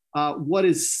what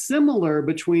is similar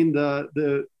between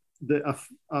the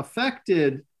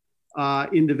affected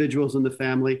individuals in the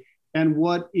family and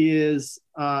what is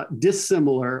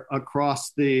dissimilar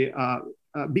across the,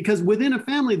 because within a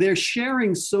family, they're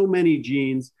sharing so many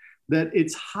genes that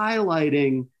it's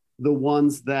highlighting the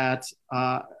ones that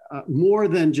more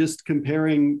than just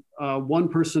comparing one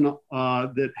person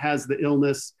that has the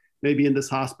illness maybe in this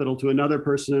hospital to another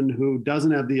person who doesn't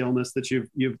have the illness that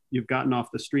you've gotten off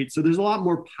the street. So there's a lot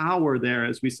more power there,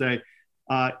 as we say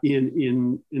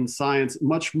in science,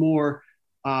 much more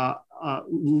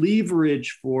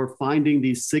leverage for finding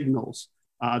these signals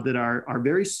that are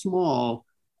very small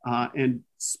and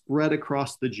spread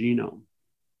across the genome.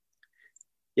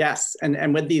 Yes,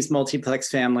 and with these multiplex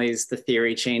families, the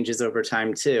theory changes over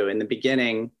time too. In the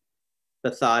beginning, the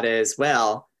thought is,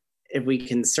 well, if we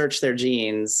can search their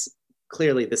genes,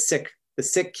 clearly the sick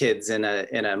kids in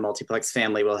a multiplex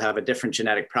family will have a different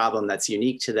genetic problem that's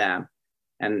unique to them,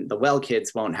 and the well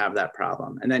kids won't have that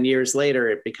problem. And then years later,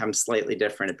 it becomes slightly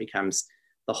different. It becomes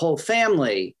the whole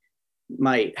family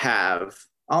might have,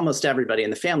 almost everybody in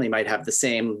the family might have the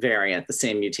same variant, the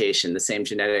same mutation, the same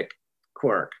genetic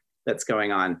quirk that's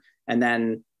going on. And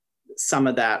then some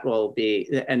of that will be,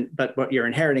 but what you're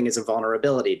inheriting is a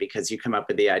vulnerability, because you come up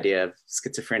with the idea of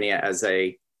schizophrenia as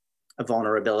a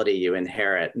vulnerability you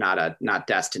inherit, not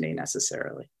destiny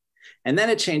necessarily. And then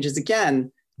it changes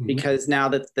again, because now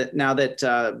that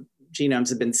genomes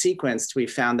have been sequenced, we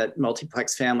found that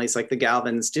multiplex families like the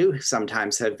Galvins do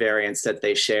sometimes have variants that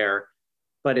they share,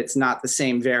 but it's not the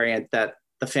same variant that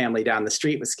the family down the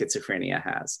street with schizophrenia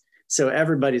has. So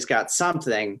everybody's got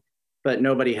something, but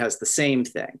nobody has the same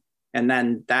thing. And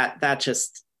then that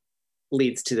just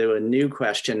leads to a new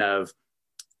question of,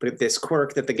 but this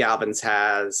quirk that the Galvins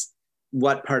has,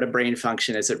 what part of brain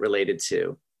function is it related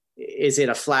to? Is it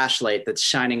a flashlight that's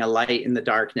shining a light in the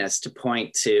darkness to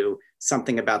point to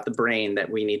something about the brain that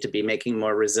we need to be making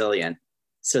more resilient,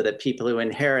 so that people who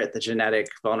inherit the genetic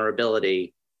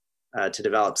vulnerability to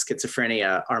develop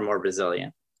schizophrenia are more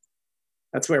resilient?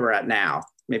 That's where we're at now.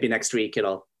 Maybe next week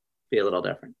it'll be a little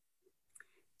different.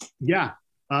 Yeah.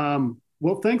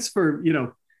 Well, thanks for,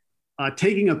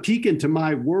 taking a peek into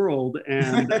my world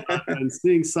and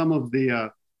seeing some of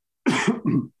the,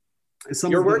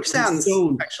 your work sounds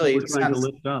actually trying to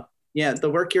lift up. Yeah, the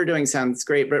work you're doing sounds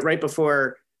great. But right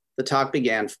before the talk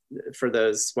began, for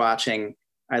those watching,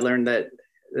 I learned that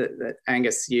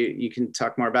Angus, you can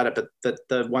talk more about it, but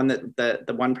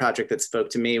the one project that spoke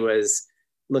to me was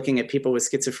looking at people with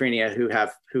schizophrenia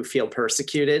who feel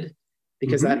persecuted,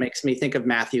 because that makes me think of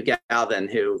Matthew Galvin,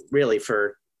 who really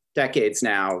for decades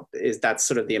now that's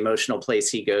sort of the emotional place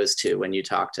he goes to when you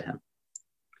talk to him.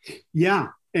 Yeah.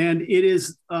 And it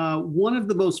is one of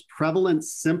the most prevalent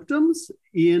symptoms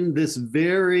in this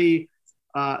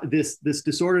this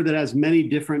disorder that has many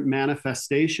different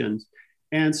manifestations.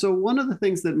 And so one of the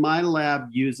things that my lab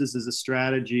uses as a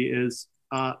strategy is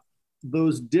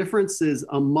those differences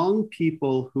among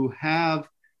people who have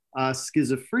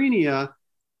schizophrenia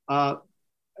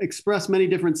express many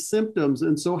different symptoms.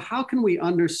 And so how can we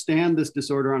understand this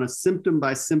disorder on a symptom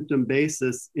by symptom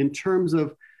basis in terms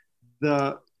of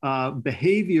the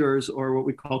behaviors, or what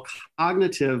we call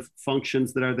cognitive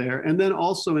functions that are there, and then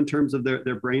also in terms of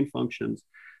their brain functions.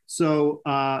 So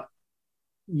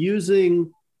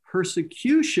using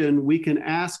persecution, we can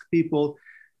ask people,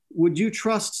 would you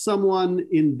trust someone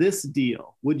in this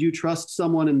deal? Would you trust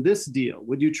someone in this deal?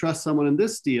 Would you trust someone in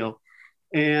this deal?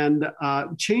 And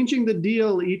changing the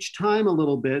deal each time a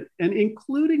little bit, and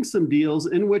including some deals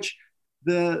in which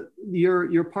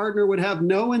your partner would have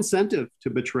no incentive to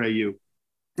betray you.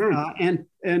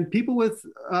 And people with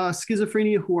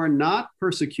schizophrenia who are not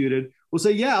persecuted will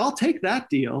say, yeah, I'll take that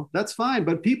deal. That's fine.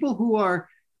 But people who are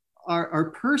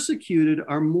persecuted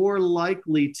are more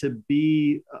likely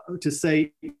to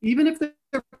say, even if they're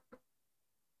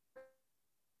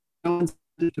no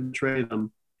incentive to betray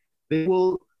them, they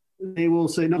will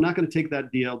say, no, I'm not going to take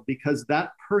that deal, because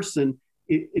that person,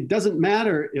 it doesn't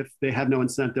matter if they have no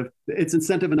incentive. It's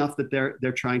incentive enough that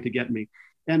they're trying to get me.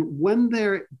 And when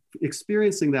they're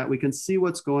experiencing that, we can see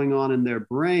what's going on in their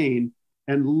brain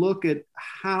and look at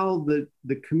how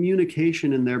the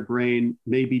communication in their brain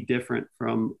may be different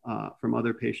from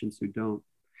other patients who don't.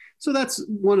 So that's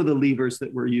one of the levers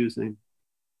that we're using.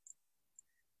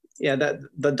 Yeah,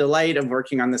 the delight of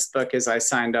working on this book is I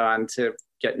signed on to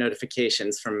get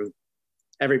notifications from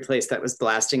every place that was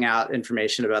blasting out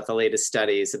information about the latest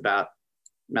studies about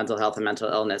mental health and mental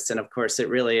illness. And of course, it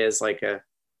really is like a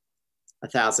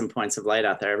 1,000 points of light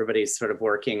out there. Everybody's sort of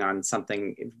working on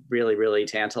something really, really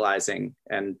tantalizing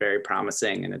and very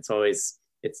promising. And it's always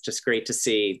it's just great to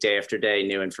see day after day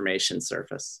new information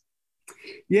surface.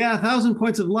 Yeah, 1,000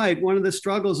 points of light. One of the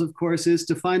struggles, of course, is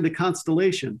to find the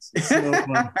constellations. So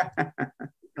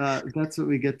that's what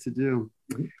we get to do.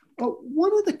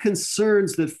 One of the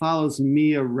concerns that follows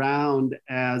me around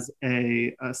as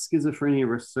a schizophrenia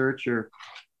researcher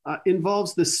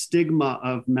involves the stigma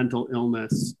of mental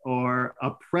illness or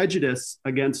a prejudice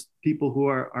against people who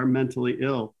are mentally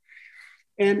ill.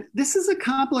 And this is a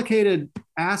complicated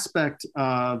aspect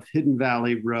of Hidden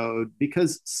Valley Road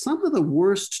because some of the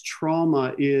worst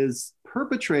trauma is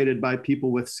perpetrated by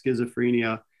people with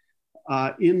schizophrenia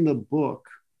in the book.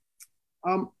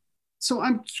 So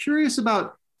I'm curious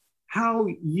about how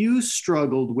you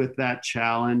struggled with that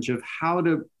challenge of how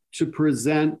to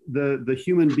present the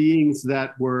human beings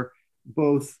that were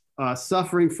both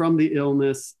suffering from the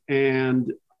illness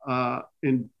and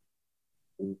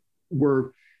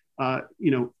were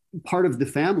part of the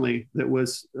family that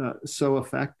was so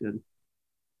affected.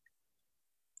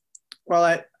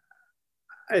 Well,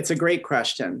 it's a great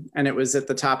question. And it was at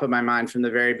the top of my mind from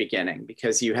the very beginning,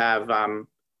 because you have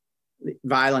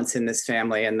violence in this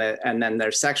family and then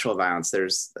there's sexual violence.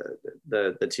 There's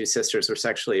the two sisters were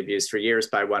sexually abused for years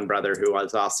by one brother who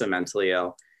was also mentally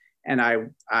ill. And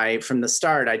I from the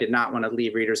start, I did not want to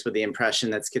leave readers with the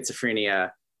impression that schizophrenia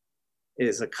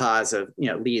is a cause of,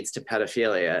 leads to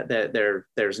pedophilia. That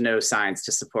there's no science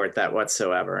to support that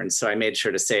whatsoever. And so I made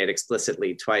sure to say it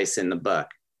explicitly twice in the book.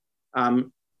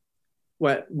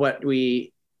 What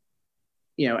we,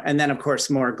 and then of course,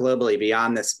 more globally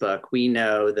beyond this book, we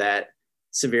know that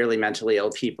severely mentally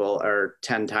ill people are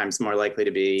 10 times more likely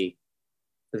to be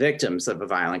the victims of a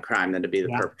violent crime than to be the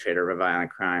perpetrator of a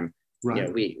violent crime.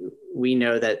 Right. We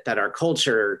know that our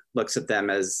culture looks at them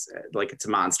as like it's a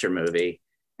monster movie.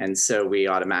 And so we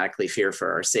automatically fear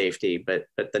for our safety, but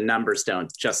the numbers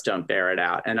don't bear it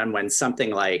out. And then when something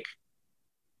like,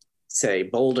 say,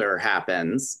 Boulder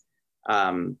happens,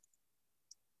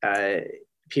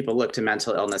 people look to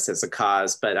mental illness as a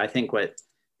cause, but I think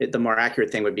the more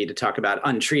accurate thing would be to talk about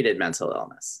untreated mental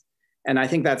illness. And I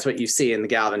think that's what you see in the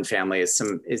Galvin family is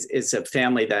a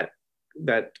family that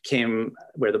came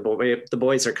where the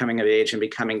boys are coming of age and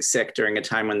becoming sick during a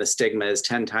time when the stigma is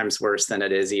 10 times worse than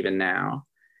it is even now.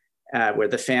 Where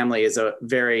the family is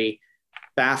very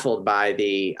baffled by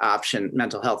the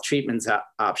mental health treatments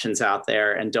options out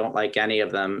there and don't like any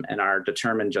of them and are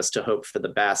determined just to hope for the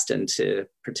best and to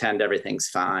pretend everything's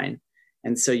fine.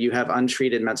 And so you have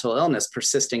untreated mental illness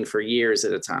persisting for years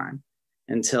at a time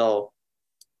and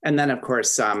then of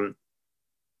course, that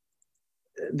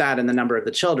and the number of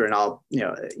the children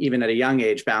even at a young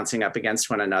age bouncing up against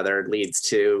one another leads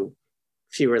to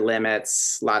fewer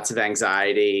limits, lots of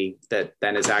anxiety that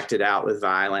then is acted out with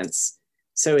violence.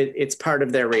 So it's part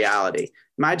of their reality.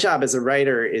 My job as a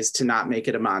writer is to not make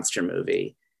it a monster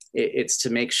movie. It's to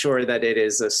make sure that it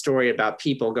is a story about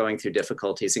people going through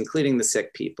difficulties, including the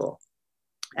sick people.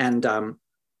 And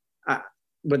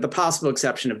with the possible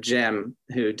exception of Jim,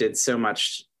 who did so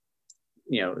much,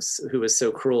 who was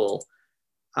so cruel,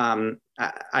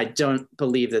 I don't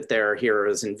believe that there are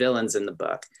heroes and villains in the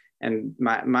book. And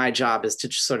my job is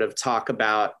to sort of talk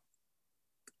about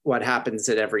what happens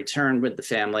at every turn with the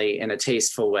family in a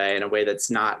tasteful way, in a way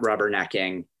that's not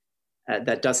rubbernecking,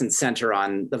 that doesn't center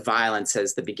on the violence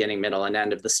as the beginning, middle, and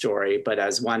end of the story, but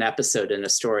as one episode in a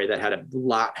story that had a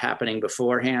lot happening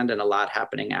beforehand and a lot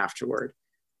happening afterward.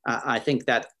 I think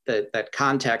that that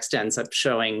context ends up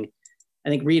showing, I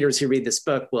think readers who read this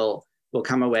book will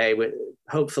come away with,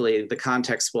 hopefully the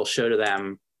context will show to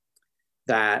them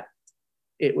that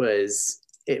it was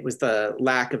the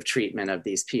lack of treatment of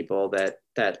these people that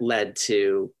led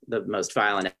to the most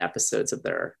violent episodes of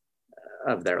their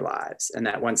lives, and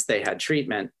that once they had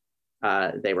treatment,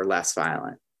 they were less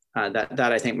violent. That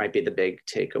I think might be the big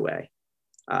takeaway.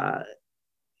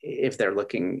 If they're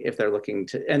looking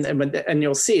to, and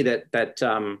you'll see that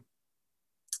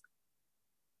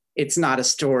it's not a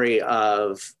story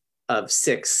of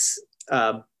six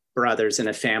brothers in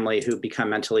a family who become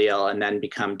mentally ill and then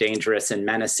become dangerous and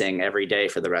menacing every day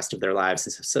for the rest of their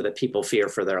lives, so that people fear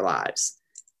for their lives.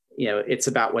 It's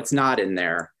about what's not in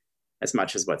there as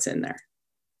much as what's in there.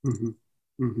 Mm-hmm.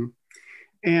 Mm-hmm.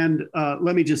 And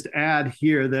let me just add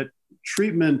here that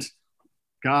treatment,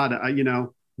 God,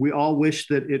 we all wish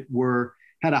that it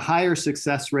had a higher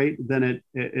success rate than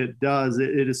it does.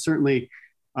 It is certainly,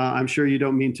 I'm sure you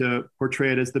don't mean to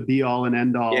portray it as the be all and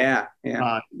end all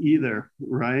either,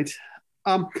 right?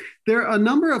 There are a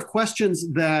number of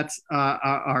questions that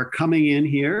are coming in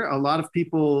here. A lot of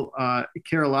people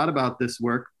care a lot about this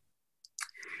work.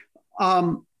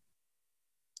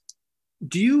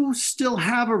 Do you still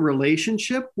have a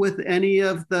relationship with any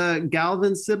of the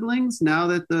Galvin siblings now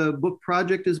that the book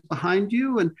project is behind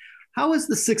you? And how has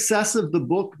the success of the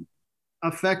book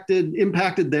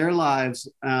impacted their lives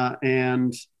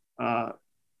and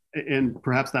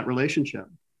perhaps that relationship?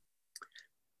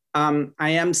 I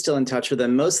am still in touch with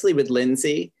them, mostly with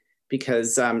Lindsay,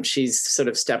 because she's sort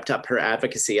of stepped up her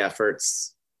advocacy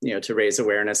efforts, to raise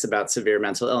awareness about severe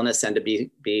mental illness and to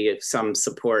be some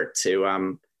support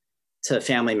to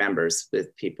family members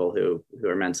with people who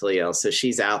are mentally ill. So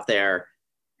she's out there,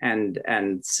 and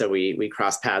so we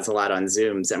cross paths a lot on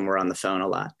Zooms, and we're on the phone a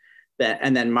lot.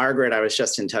 And then Margaret, I was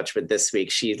just in touch with this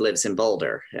week. She lives in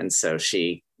Boulder, and so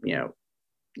she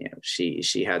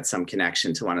had some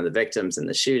connection to one of the victims in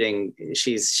the shooting.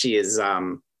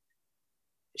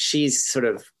 She's sort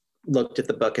of looked at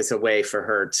the book as a way for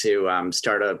her to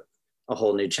start a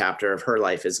whole new chapter of her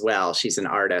life as well. She's an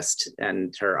artist,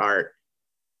 and her art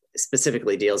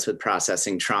specifically deals with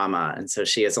processing trauma. And so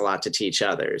she has a lot to teach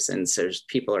others. And so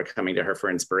people are coming to her for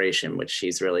inspiration, which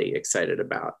she's really excited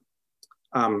about.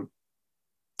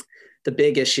 The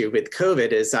big issue with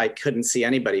COVID is I couldn't see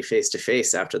anybody face to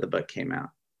face after the book came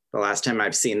out. The last time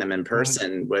I've seen them in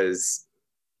person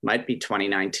might be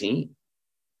 2019.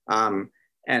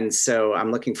 And so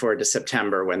I'm looking forward to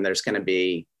September when there's going to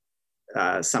be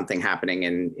something happening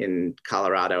in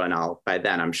Colorado. And by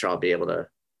then I'm sure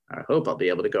I hope I'll be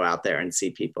able to go out there and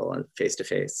see people face to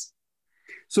face.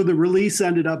 So the release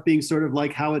ended up being sort of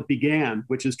like how it began,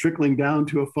 which is trickling down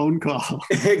to a phone call.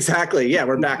 Exactly. Yeah,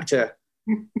 we're back to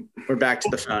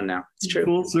the phone now. It's true.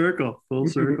 Full circle.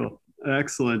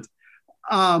 Excellent.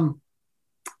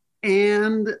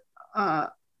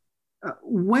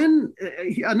 When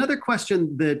another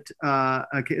question that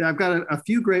I've got a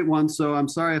few great ones, so I'm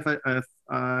sorry if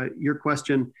your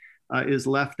question is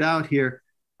left out here.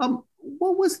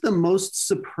 What was the most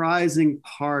surprising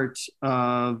part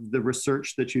of the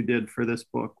research that you did for this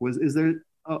book? Is there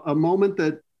a moment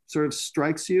that sort of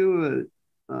strikes you?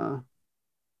 Well,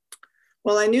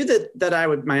 I knew that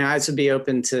my eyes would be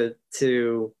open to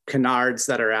canards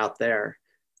that are out there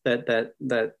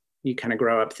that you kind of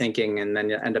grow up thinking and then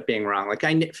you end up being wrong. Like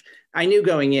I knew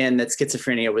going in that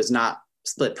schizophrenia was not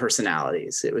split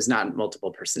personalities. It was not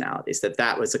multiple personalities,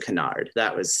 that was a canard.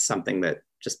 That was something that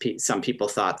just some people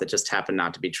thought that just happened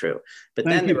not to be true. But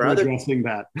then there were other addressing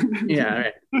that. Yeah.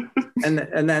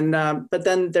 Right. But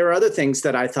then there were other things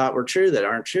that I thought were true that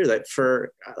aren't true. That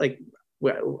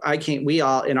we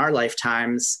all in our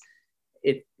lifetimes,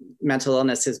 mental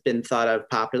illness has been thought of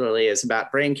popularly as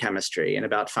about brain chemistry and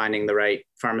about finding the right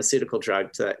pharmaceutical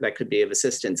drug that could be of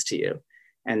assistance to you.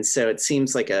 And so it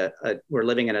seems like we're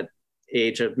living in an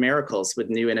age of miracles with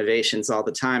new innovations all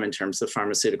the time in terms of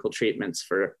pharmaceutical treatments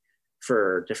for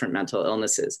different mental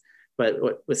illnesses. But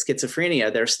with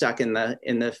schizophrenia, they're stuck in the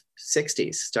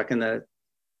 60s, stuck in the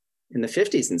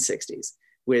 50s and 60s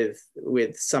with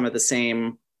some of the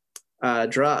same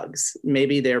drugs.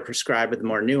 Maybe they're prescribed with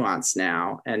more nuance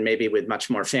now, and maybe with much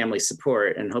more family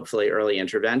support and hopefully early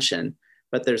intervention.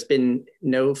 But there's been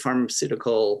no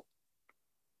pharmaceutical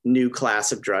new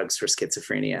class of drugs for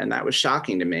schizophrenia, and that was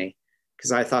shocking to me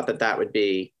because I thought that would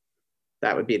be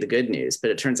the good news,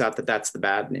 but it turns out that that's the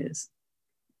bad news.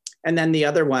 And then the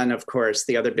other one, of course,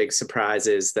 the other big surprise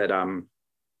is that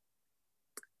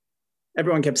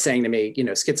everyone kept saying to me,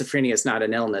 schizophrenia is not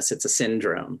an illness, it's a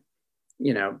syndrome.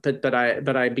 But I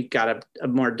got a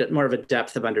more of a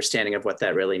depth of understanding of what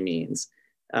that really means.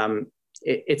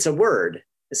 It's a word.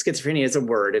 Schizophrenia is a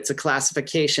word. It's a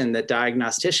classification that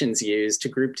diagnosticians use to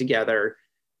group together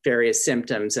various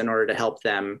symptoms in order to help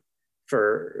them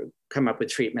come up with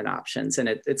treatment options. And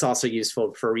it's also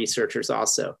useful for researchers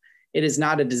also. It is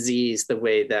not a disease the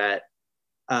way that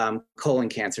colon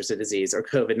cancer is a disease or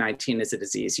COVID-19 is a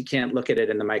disease. You can't look at it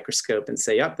in the microscope and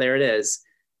say, yep, there it is.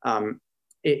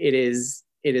 It is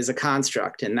a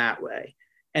construct in that way.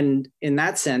 And in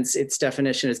that sense, its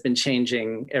definition has been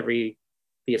changing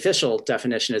the official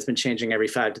definition has been changing every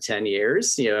 5 to 10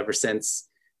 years, ever since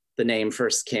the name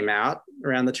first came out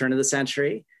around the turn of the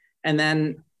century. And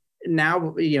then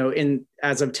now,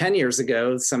 as of 10 years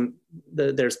ago,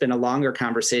 there's been a longer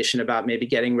conversation about maybe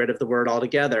getting rid of the word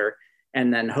altogether.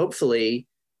 And then hopefully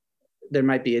there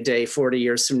might be a day 40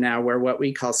 years from now where what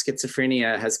we call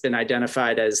schizophrenia has been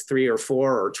identified as 3 or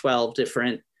 4 or 12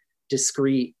 different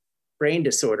discrete brain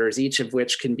disorders, each of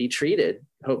which can be treated,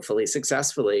 hopefully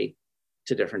successfully,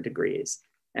 to different degrees.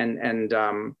 And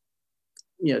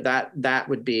that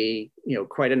would be,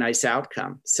 quite a nice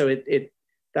outcome. So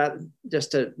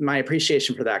my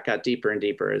appreciation for that got deeper and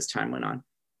deeper as time went on.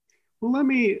 Well, let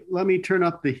me turn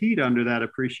up the heat under that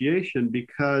appreciation,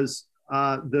 because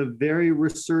the very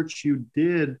research you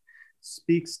did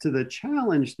speaks to the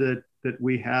challenge that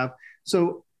we have.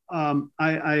 So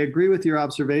I agree with your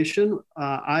observation.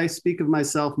 I speak of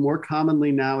myself more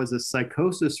commonly now as a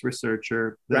psychosis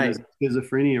researcher than as a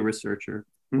schizophrenia researcher,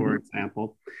 for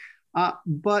example.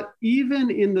 But even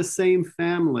in the same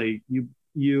family,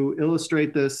 you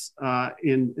illustrate this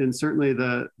in certainly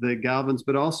the Galvins,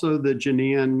 but also the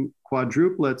Genean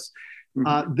quadruplets.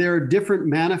 There are different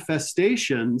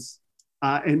manifestations,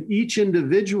 and each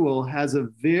individual has a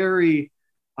very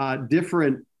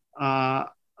different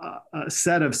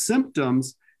set of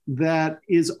symptoms that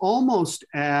is almost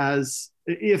as,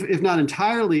 if not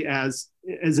entirely as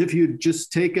if you'd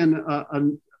just taken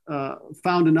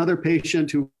found another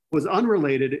patient who was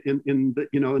unrelated in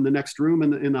the next room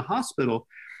in the hospital,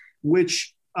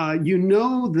 which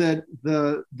that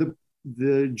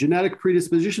the genetic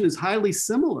predisposition is highly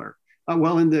similar.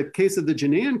 Well, in the case of the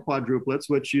Genean quadruplets,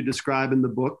 which you describe in the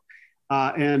book,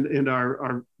 and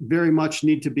are very much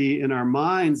need to be in our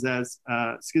minds as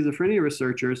schizophrenia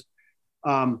researchers,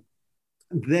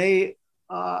 they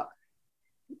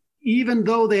even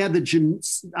though they had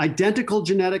the identical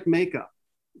genetic makeup,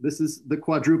 this is the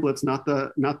quadruplets, not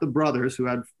the brothers who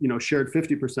had shared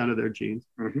 50% of their genes.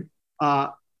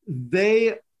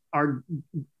 They are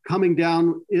coming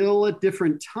down ill at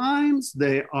different times.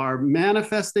 They are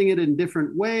manifesting it in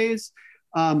different ways.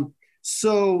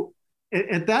 So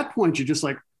at that point, you're just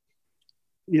like,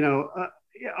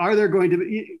 are there going to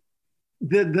be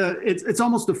it's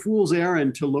almost a fool's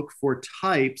errand to look for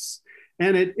types,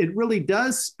 and it really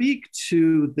does speak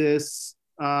to this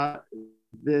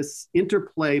this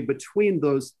interplay between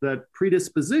that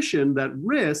predisposition, that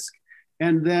risk,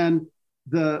 and then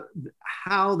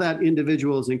how that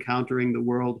individual is encountering the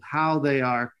world, how they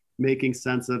are making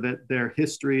sense of it, their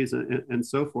histories, and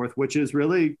so forth, which is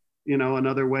really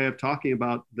another way of talking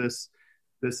about this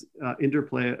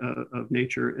interplay of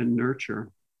nature and nurture.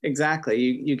 Exactly.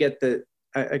 You get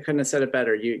I couldn't have said it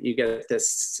better. You get this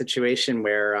situation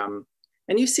where,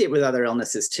 and you see it with other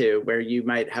illnesses too, where you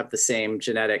might have the same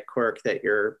genetic quirk that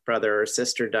your brother or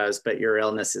sister does, but your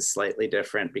illness is slightly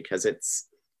different because it's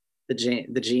the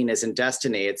gene isn't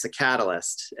destiny, it's a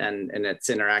catalyst, and it's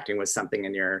interacting with something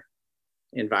in your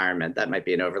environment. That might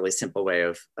be an overly simple way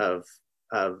of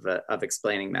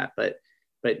explaining that, but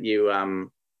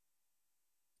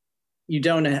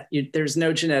there's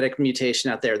no genetic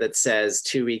mutation out there that says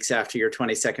 2 weeks after your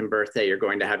 22nd birthday, you're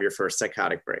going to have your first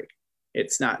psychotic break.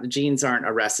 It's not, the genes aren't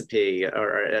a recipe,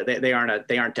 or they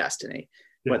aren't destiny.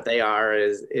 Yeah. What they are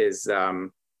is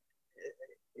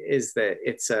that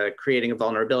it's creating a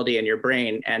vulnerability in your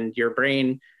brain, and your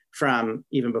brain from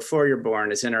even before you're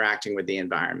born is interacting with the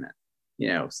environment.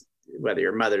 Whether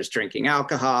your mother's drinking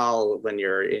alcohol when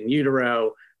you're in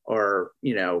utero, or,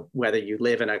 whether you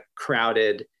live in a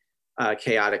crowded,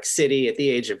 chaotic city at the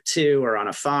age of 2 or on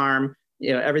a farm,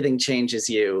 everything changes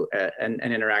you and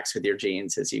interacts with your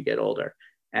genes as you get older.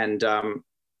 And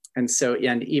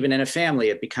even in a family,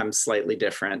 it becomes slightly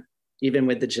different. Even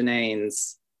with the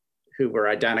Geneans, who were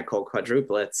identical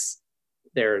quadruplets,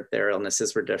 their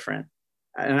illnesses were different.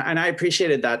 And I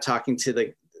appreciated that, talking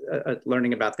to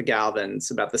learning about the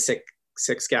Galvins, about the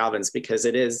six Galvins, because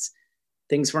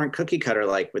things weren't cookie cutter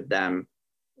like with them.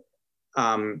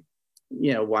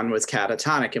 One was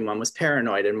catatonic, and one was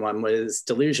paranoid, and one was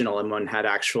delusional, and one had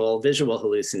actual visual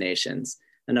hallucinations.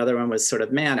 Another one was sort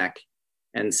of manic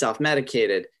and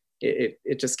self-medicated.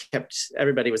 It just kept,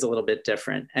 everybody was a little bit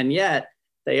different. And yet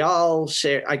they all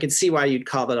share, I could see why you'd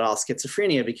call that all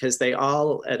schizophrenia, because they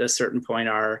all at a certain point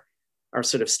are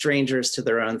sort of strangers to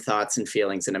their own thoughts and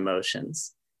feelings and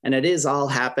emotions. And it is all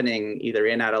happening either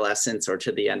in adolescence or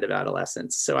to the end of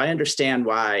adolescence. So I understand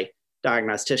why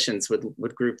diagnosticians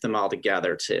would group them all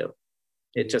together too.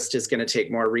 It just is going to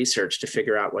take more research to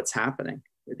figure out what's happening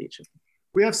with each of them.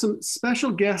 We have some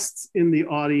special guests in the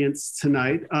audience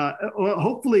tonight.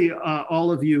 Hopefully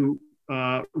all of you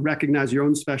recognize your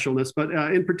own specialness, but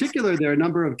in particular, there are a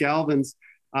number of Galvins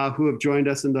who have joined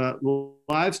us in the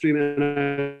live stream. And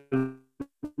I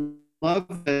love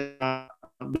that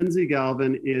Lindsay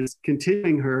Galvin is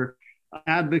continuing her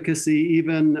advocacy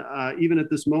even at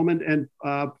this moment, and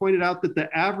pointed out that the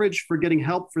average for getting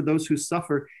help for those who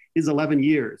suffer is 11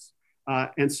 years.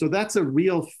 And so that's a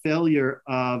real failure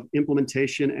of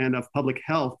implementation and of public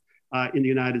health in the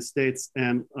United States.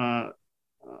 And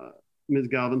Ms.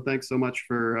 Galvin, thanks so much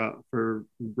for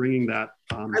bringing that.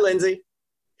 Hi, Lindsay.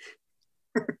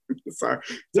 Sorry.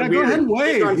 Yeah, go ahead and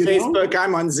wave. You're on Facebook,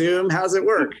 I'm on Zoom. How's it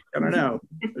work? I don't know.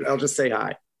 I'll just say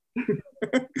hi.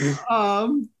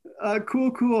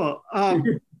 Cool.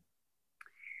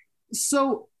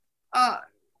 So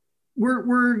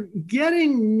we're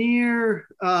getting near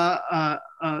a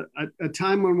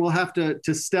time when we'll have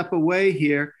to step away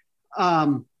here.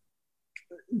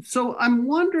 So I'm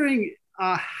wondering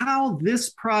how this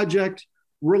project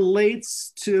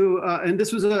relates to, and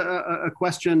this was a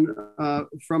question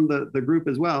from the group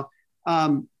as well.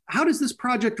 How does this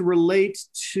project relate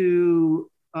to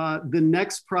the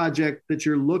next project that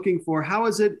you're looking for? How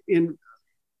is it in?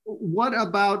 What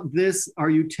about this are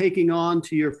you taking on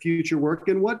to your future work,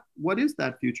 and what is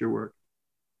that future work?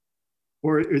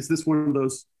 Or is this one of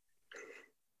those?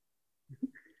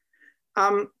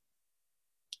 I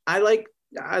like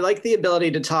the ability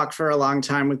to talk for a long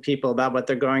time with people about what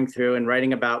they're going through and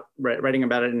writing about it in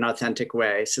an authentic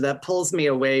way. So that pulls me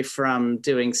away from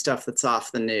doing stuff that's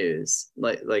off the news,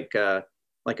 like a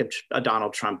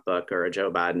Donald Trump book or a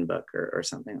Joe Biden book or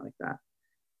something like that.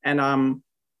 And I'm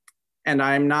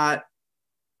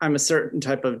a certain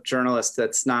type of journalist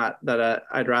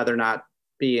I'd rather not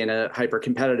be in a hyper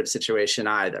competitive situation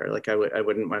either. Like I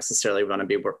wouldn't necessarily want to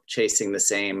be chasing the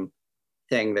same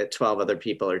thing that 12 other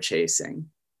people are chasing,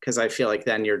 because I feel like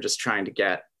then you're just trying to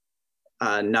get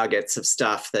nuggets of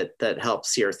stuff that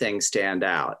helps your thing stand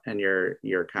out, and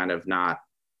you're kind of not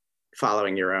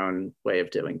following your own way of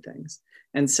doing things.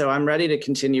 And so I'm ready to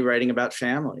continue writing about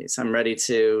families. I'm ready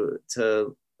to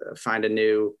find a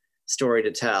new story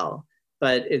to tell,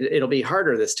 but it'll be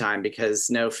harder this time because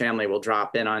no family will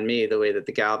drop in on me the way that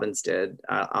the Galvins did.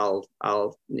 I'll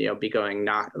be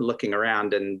looking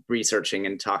around and researching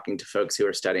and talking to folks who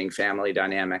are studying family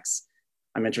dynamics.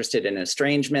 I'm interested in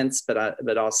estrangements,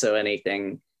 but also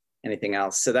anything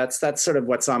else. So that's sort of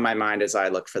what's on my mind as I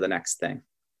look for the next thing.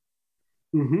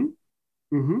 Mm-hmm.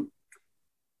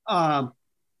 Mm-hmm.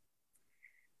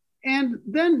 And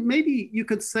then maybe you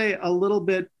could say a little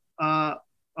bit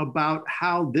about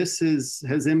how this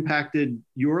has impacted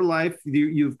your life.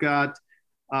 You've got,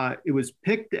 it was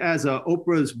picked as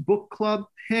Oprah's book club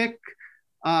pick.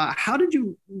 How did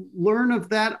you learn of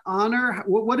that honor?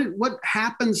 What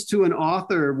happens to an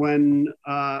author when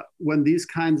these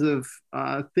kinds of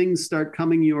things start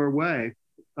coming your way?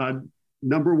 #1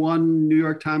 New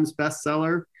York Times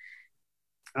bestseller.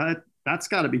 That's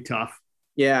got to be tough.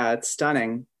 Yeah, it's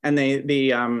stunning. And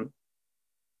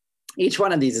each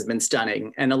one of these has been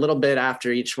stunning. And a little bit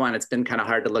after each one, it's been kind of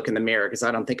hard to look in the mirror because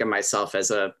I don't think of myself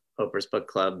as a Oprah's Book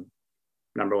Club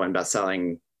 #1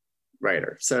 bestselling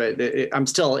writer. So I'm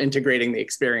still integrating the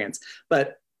experience,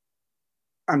 but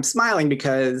I'm smiling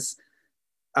because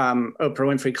Oprah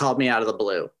Winfrey called me out of the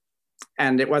blue.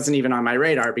 And it wasn't even on my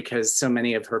radar because so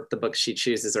many of the books she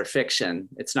chooses are fiction.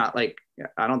 It's not like,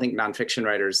 I don't think nonfiction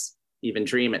writers even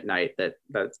dream at night that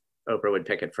Oprah would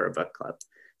pick it for a book club.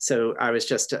 So I was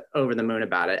just over the moon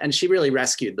about it. And she really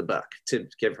rescued the book, to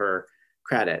give her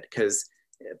credit, because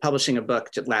publishing a book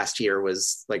last year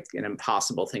was like an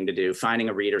impossible thing to do, finding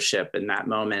a readership in that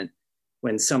moment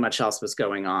when so much else was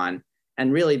going on.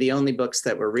 And really the only books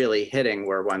that were really hitting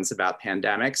were ones about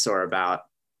pandemics or about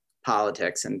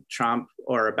politics and Trump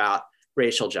or about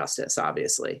racial justice,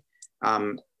 obviously.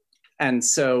 And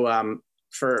so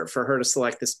for her to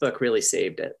select this book really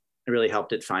saved it. It really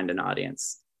helped it find an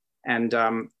audience. And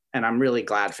I'm really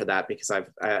glad for that, because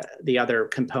the other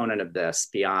component of this,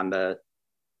 beyond the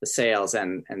sales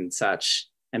and such,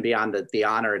 and beyond the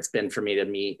honor it's been for me to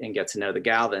meet and get to know the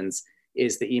Galvins,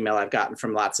 is the email I've gotten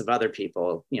from lots of other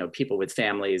people, people with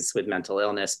families with mental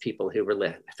illness, people who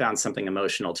found something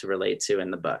emotional to relate to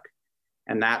in the book.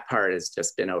 And that part has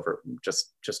just been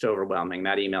just overwhelming.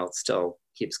 That email still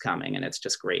keeps coming, and it's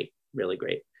just great, really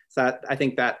great. So I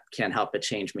think that can help it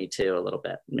change me too a little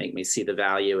bit, make me see the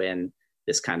value in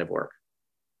this kind of work.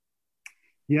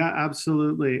 Yeah,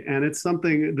 absolutely. And it's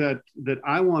something that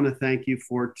I want to thank you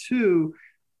for too.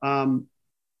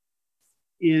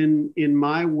 In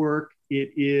my work,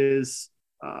 it is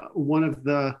one of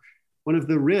the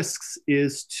risks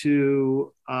is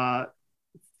to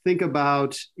think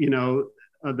about,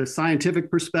 the scientific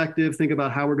perspective, think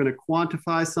about how we're going to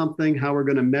quantify something, how we're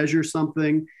going to measure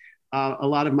something. A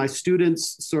lot of my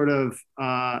students sort of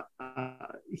about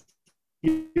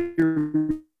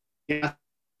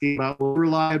the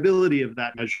reliability of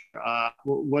that measure.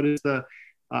 What is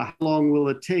how long will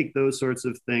it take? Those sorts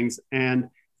of things. And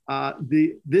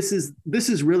this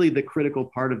is really the critical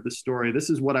part of the story. This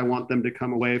is what I want them to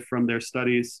come away from their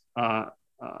studies at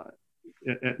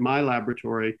my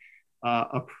laboratory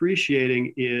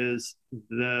appreciating, is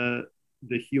the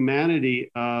humanity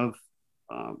of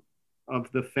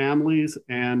the families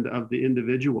and of the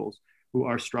individuals who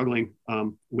are struggling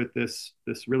with this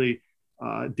really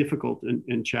difficult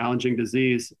and challenging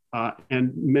disease,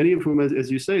 and many of whom,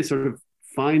 as you say, sort of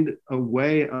find a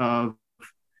way of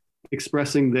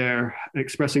expressing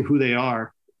who they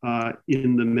are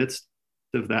in the midst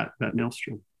of that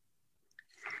maelstrom.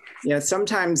 Yeah,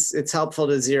 sometimes it's helpful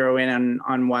to zero in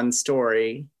on one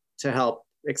story to help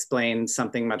explain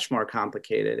something much more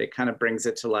complicated. It kind of brings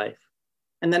it to life.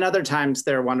 And then other times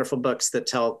there are wonderful books that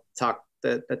tell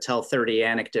 30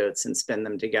 anecdotes and spin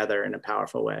them together in a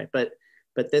powerful way. But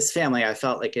this family, I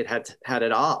felt like it had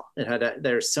it all.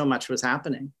 There's so much was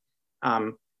happening,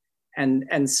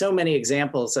 and so many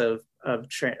examples of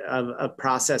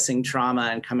processing trauma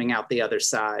and coming out the other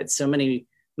side. So many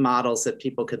models that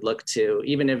people could look to,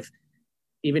 even if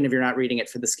you're not reading it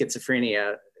for the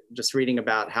schizophrenia, just reading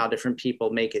about how different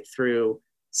people make it through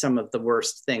some of the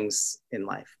worst things in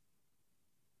life.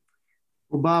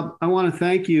 Well, Bob, I want to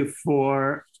thank you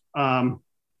for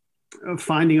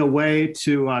finding a way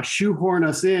to shoehorn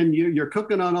us in. You're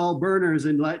cooking on all burners,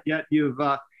 and yet you've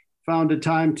found a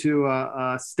time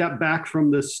to step back from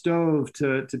the stove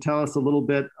to tell us a little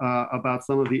bit about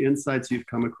some of the insights you've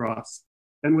come across.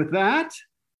 And with that,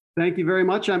 thank you very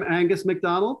much. I'm Angus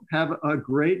MacDonald. Have a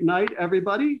great night,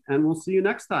 everybody, and we'll see you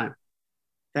next time.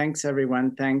 Thanks,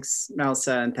 everyone. Thanks,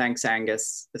 Melsa, and thanks,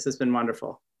 Angus. This has been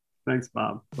wonderful. Thanks,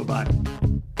 Bob. Bye-bye.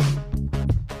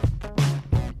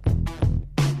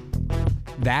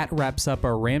 That wraps up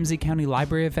our Ramsey County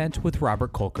Library event with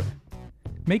Robert Kolker.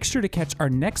 Make sure to catch our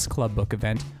next Club Book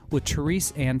event with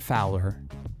Therese Ann Fowler.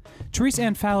 Therese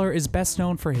Ann Fowler is best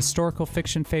known for historical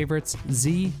fiction favorites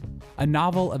Z, a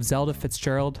novel of Zelda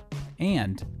Fitzgerald,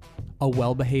 and A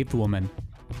Well-Behaved Woman.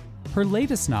 Her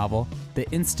latest novel, the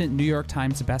instant New York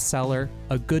Times bestseller,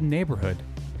 A Good Neighborhood,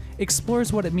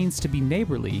 explores what it means to be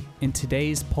neighborly in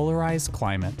today's polarized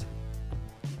climate.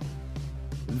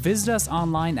 Visit us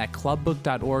online at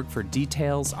clubbook.org for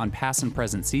details on past and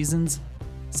present seasons,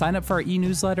 sign up for our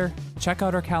e-newsletter, check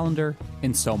out our calendar,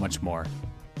 and so much more.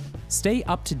 Stay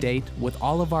up to date with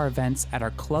all of our events at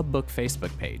our Club Book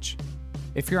Facebook page.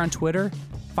 If you're on Twitter,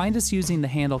 find us using the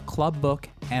handle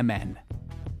ClubBookMN.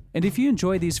 And if you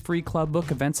enjoy these free Club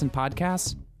Book events and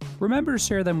podcasts, remember to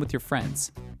share them with your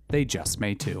friends. They just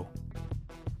may too.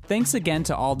 Thanks again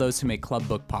to all those who make Club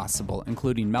Book possible,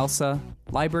 including Melsa,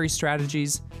 Library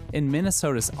Strategies, and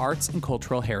Minnesota's Arts and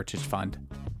Cultural Heritage Fund.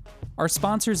 Our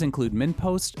sponsors include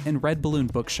MinnPost and Red Balloon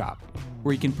Bookshop,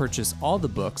 where you can purchase all the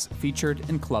books featured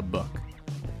in Club Book.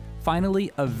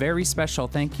 Finally, a very special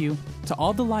thank you to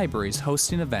all the libraries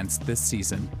hosting events this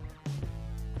season.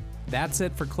 That's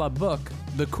it for Club Book,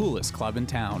 the coolest club in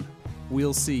town.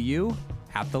 We'll see you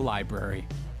at the library.